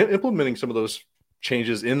they're implementing some of those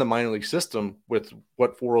changes in the minor league system. With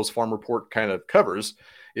what Forrell's Farm Report kind of covers,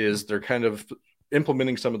 is they're kind of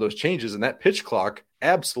implementing some of those changes, and that pitch clock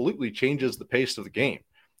absolutely changes the pace of the game.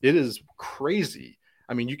 It is crazy.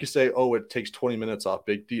 I mean, you could say, oh, it takes 20 minutes off,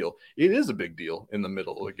 big deal. It is a big deal in the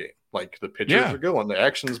middle of the game. Like, the pitchers are going, the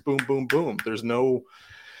action's boom, boom, boom. There's no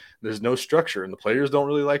structure, and the players don't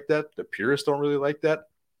really like that. The purists don't really like that.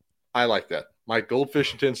 I like that. My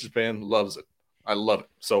goldfish attention span loves it. I love it.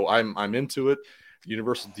 So I'm into it. The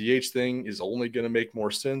universal DH thing is only going to make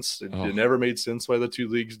more sense. It never made sense why the two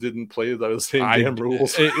leagues didn't play the same damn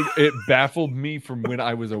rules. It baffled me from when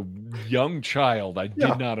I was a young child. I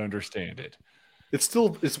did not understand it. It's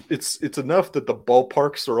still it's enough that the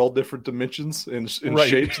ballparks are all different dimensions and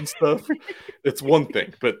shapes and stuff. It's one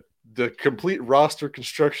thing, but the complete roster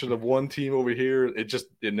construction of one team over here,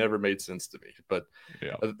 it never made sense to me. But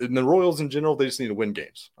in the Royals in general, they just need to win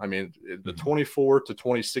games. I mean, the 24 to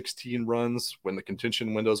 2016 runs, when the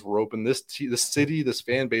contention windows were open, this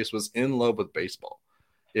fan base was in love with baseball.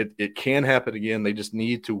 It can happen again. They just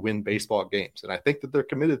need to win baseball games, and I think that they're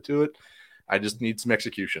committed to it. I just need some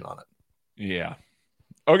execution on it. Yeah.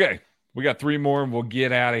 Okay, we got 3 more, and we'll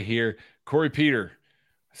get out of here. Corey Peter.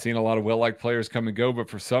 Seen a lot of well-liked players come and go, but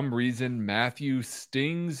for some reason, Matthew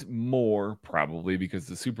stings more, probably because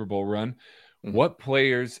of the Super Bowl run. What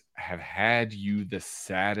players have had you the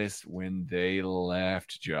saddest when they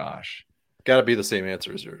left, Josh? Got to be the same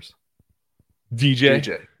answer as yours.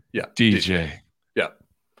 DJ? Yeah. DJ. Yeah.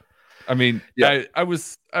 I mean, it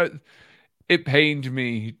pained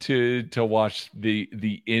me to watch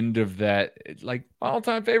the end of that. Like, my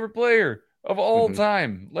all-time favorite player of all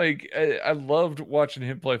time. Like, I loved watching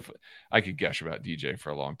him play. I could gush about DJ for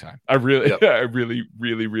a long time. I really,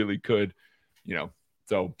 really could,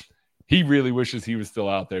 so he really wishes he was still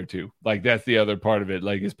out there too. Like, that's the other part of it.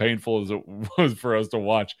 Like, as painful as it was for us to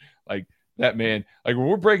watch, like, that man, like, when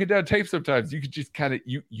we're breaking down tape, sometimes you could just kind of,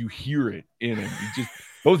 you hear it in him. You just,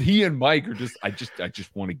 both he and Mike are just, I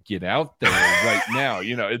just want to get out there right now.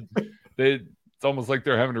 It's almost like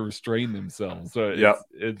they're having to restrain themselves. So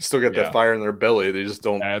it's still got that fire in their belly. They just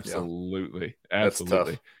don't. Absolutely. That's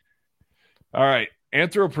tough. All right.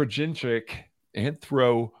 Anthropocentric.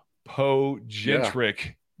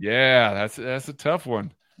 Yeah, that's a tough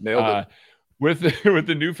one. Nailed it. With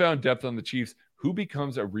the newfound depth on the Chiefs, who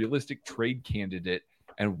becomes a realistic trade candidate,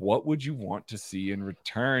 and what would you want to see in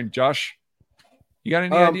return? Josh, you got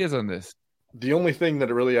any ideas on this? The only thing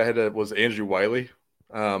that really I had was Andrew Wiley.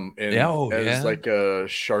 Like a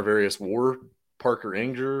Charvarius Ward, Parker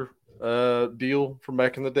Anger deal from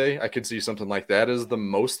back in the day. I could see something like that as the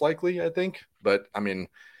most likely, I think. But I mean,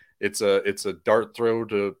 it's a dart throw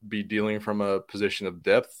to be dealing from a position of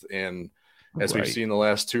depth, and as we've seen the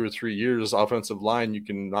last 2 or 3 years, offensive line, you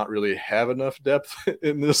can not really have enough depth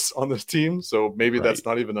on this team. So maybe that's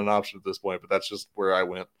not even an option at this point. But that's just where I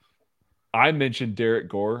went. I mentioned Derek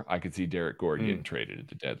Gore. I could see Derek Gore getting traded at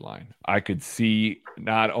the deadline. I could see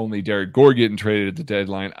not only Derek Gore getting traded at the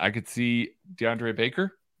deadline, I could see DeAndre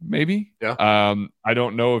Baker, maybe. Yeah. I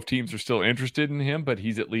don't know if teams are still interested in him, but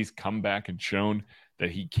he's at least come back and shown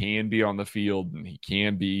that he can be on the field and he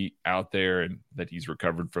can be out there and that he's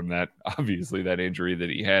recovered from that, obviously, that injury that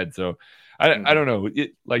he had. So I don't know.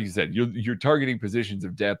 Like you said, you're targeting positions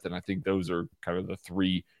of depth, and I think those are kind of the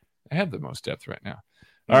three that have the most depth right now.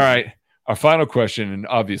 All right. Our final question, and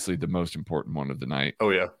obviously the most important one of the night.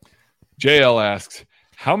 Oh, yeah. JL asks,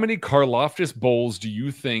 how many Karlaftis bowls do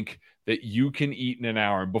you think that you can eat in an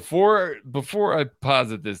hour? And before I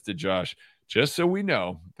posit this to Josh, just so we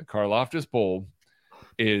know, the Karlaftis bowl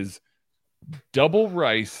is double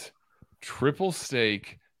rice, triple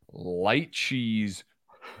steak, light cheese,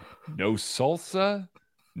 no salsa,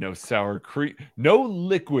 no sour cream, no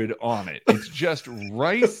liquid on it. It's just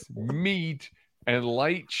rice, meat, and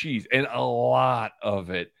light cheese, and a lot of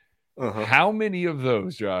it. How many of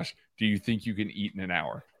those, Josh, do you think you can eat in an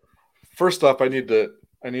hour? First off, I need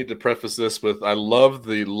to preface this with I love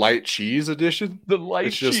the light cheese edition. The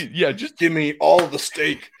light cheese, just give me all the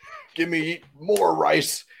steak, give me more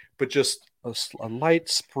rice, but just a light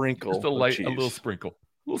sprinkle, just a little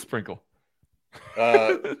sprinkle.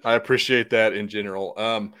 I appreciate that in general.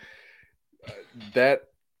 That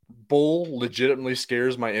bowl legitimately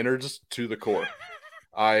scares my innards to the core.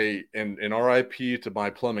 And RIP to my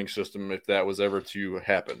plumbing system if that was ever to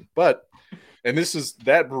happen. But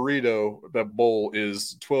that burrito, that bowl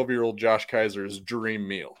is 12-year-old Josh Kaiser's dream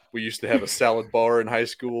meal. We used to have a salad bar in high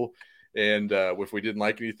school, and if we didn't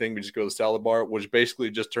like anything, we just go to the salad bar, which basically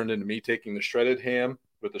just turned into me taking the shredded ham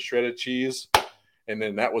with the shredded cheese, and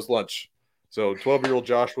then that was lunch. So 12-year-old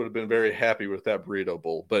Josh would have been very happy with that burrito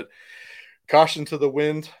bowl. But caution to the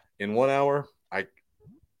wind, in 1 hour, I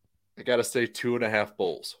got to say 2.5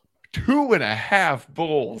 bowls. 2.5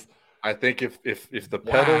 bowls. I think if the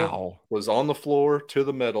pedal was on the floor to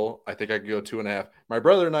the metal, I think I could go 2.5. My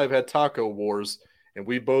brother and I have had taco wars, and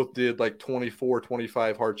we both did like 24,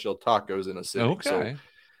 25 hard-shell tacos in a sitting. Okay. So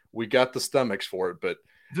we got the stomachs for it, but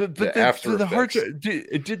the hard,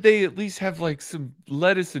 did they at least have like some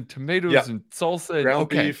lettuce and tomatoes and salsa and ground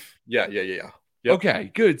beef? Yeah. Yep.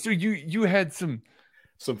 Okay, good. So you had some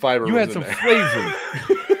fiber. You had some flavor.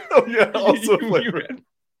 Oh yeah, also flavor.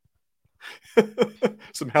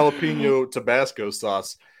 Some jalapeno Tabasco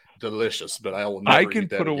sauce, delicious. But I will never. I can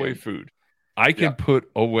put away food. I can put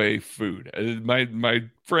away food. My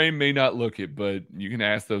frame may not look it, but you can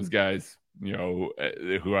ask those guys,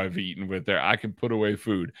 who I've eaten with there. I can put away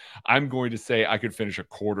food. I'm going to say I could finish a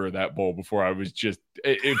quarter of that bowl before I was just.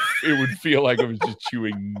 It would feel like I was just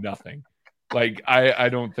chewing nothing. Like I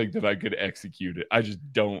don't think that I could execute it. I just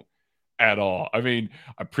don't at all. I mean,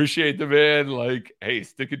 I appreciate the man. Like, hey,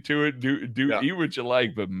 stick it to it. Do eat what you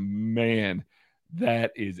like. But man,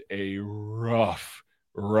 that is a rough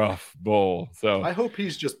bowl. So I hope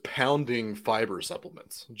he's just pounding fiber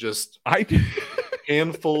supplements. Just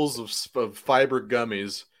handfuls of fiber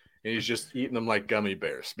gummies, and he's just eating them like gummy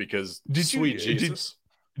bears. Because Jesus.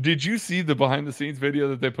 Did you see the behind the scenes video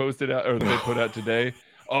that they posted out or they put out today?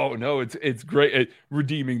 Oh no, it's great.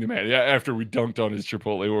 Redeeming the man. Yeah, after we dunked on his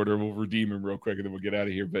Chipotle order, we'll redeem him real quick and then we'll get out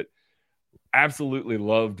of here. But absolutely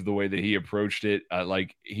loved the way that he approached it.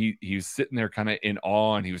 Like he was sitting there kind of in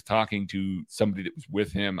awe, and he was talking to somebody that was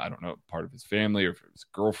with him. I don't know, part of his family, or if it was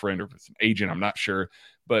a girlfriend, or if it's an agent. I'm not sure.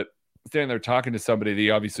 But standing there talking to somebody that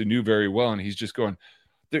he obviously knew very well, and he's just going,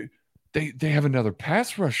 they have another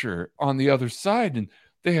pass rusher on the other side, and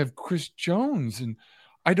they have Chris Jones, and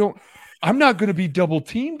I'm not going to be double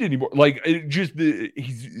teamed anymore. Like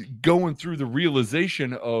he's going through the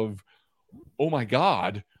realization of, oh my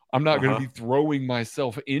God, I'm not going to be throwing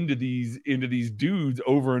myself into these dudes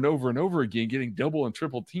over and over and over again, getting double and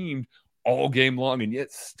triple teamed all game long, and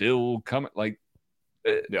yet still coming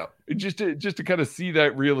just to kind of see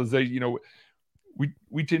that realization.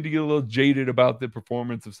 We tend to get a little jaded about the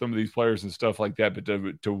performance of some of these players and stuff like that,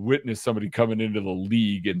 but to witness somebody coming into the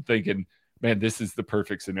league and thinking, man, this is the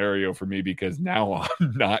perfect scenario for me because now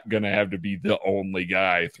I'm not going to have to be the only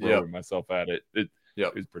guy throwing myself at it. It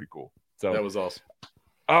was pretty cool. So that was awesome.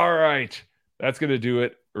 All right. That's going to do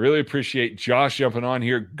it. Really appreciate Josh jumping on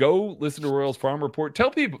here. Go listen to Royals Farm Report. Tell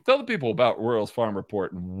the people about Royals Farm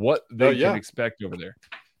Report and what they can expect over there.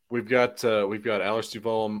 We've got Alex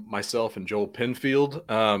Duvall, myself, and Joel Penfield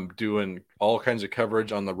doing all kinds of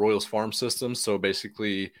coverage on the Royals farm system. So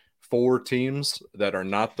basically 4 teams that are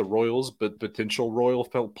not the Royals, but potential Royal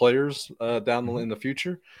players down in the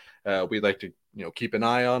future. We'd like to, keep an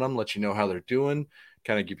eye on them, let you know how they're doing,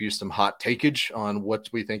 kind of give you some hot takeage on what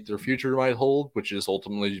we think their future might hold, which is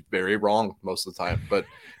ultimately very wrong most of the time. But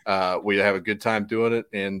we have a good time doing it,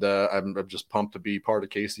 and I'm just pumped to be part of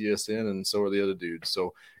KCSN, and so are the other dudes.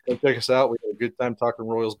 So go check us out. We had a good time talking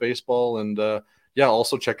Royals baseball, and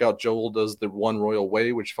also check out Joel does the One Royal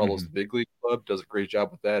Way, which follows the Big League Club. Does a great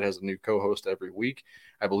job with that. Has a new co-host every week.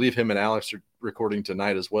 I believe him and Alex are recording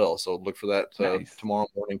tonight as well, so look for that tomorrow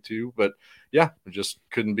morning too. But yeah, we just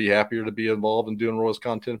couldn't be happier to be involved in doing Royals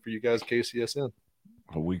content for you guys, KCSN.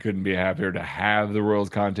 We couldn't be happier to have the Royals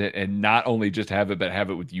content, and not only just have it, but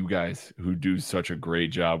have it with you guys who do such a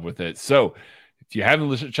great job with it. So if you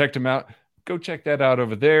haven't checked them out, go check that out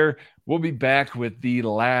over there. We'll be back with the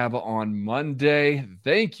lab on Monday.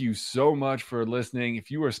 Thank you so much for listening.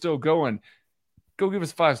 If you are still going, go give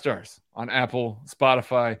us 5 stars on Apple,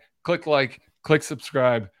 Spotify, click like, click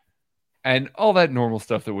subscribe, and all that normal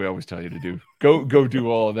stuff that we always tell you to do. Go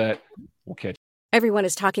do all of that. We'll catch you. Everyone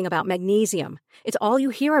is talking about magnesium. It's all you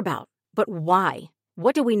hear about. But why?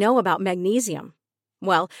 What do we know about magnesium?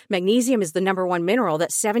 Well, magnesium is the #1 mineral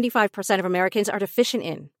that 75% of Americans are deficient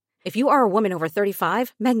in. If you are a woman over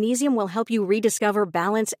 35, magnesium will help you rediscover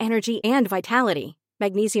balance, energy, and vitality.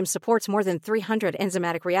 Magnesium supports more than 300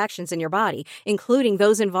 enzymatic reactions in your body, including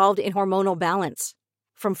those involved in hormonal balance.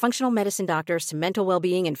 From functional medicine doctors to mental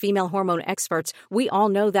well-being and female hormone experts, we all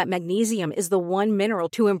know that magnesium is the one mineral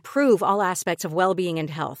to improve all aspects of well-being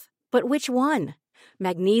and health. But which one?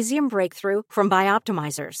 Magnesium Breakthrough from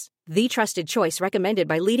Bioptimizers, the trusted choice recommended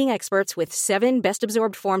by leading experts with 7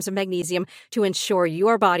 best-absorbed forms of magnesium to ensure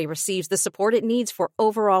your body receives the support it needs for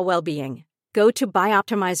overall well-being. Go to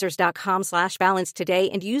bioptimizers.com/balance today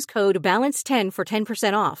and use code BALANCE10 for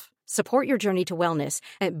 10% off. Support your journey to wellness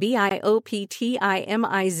at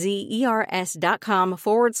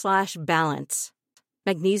bioptimizers.com/balance.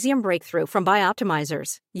 Magnesium Breakthrough from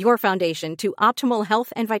Bioptimizers, your foundation to optimal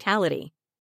health and vitality.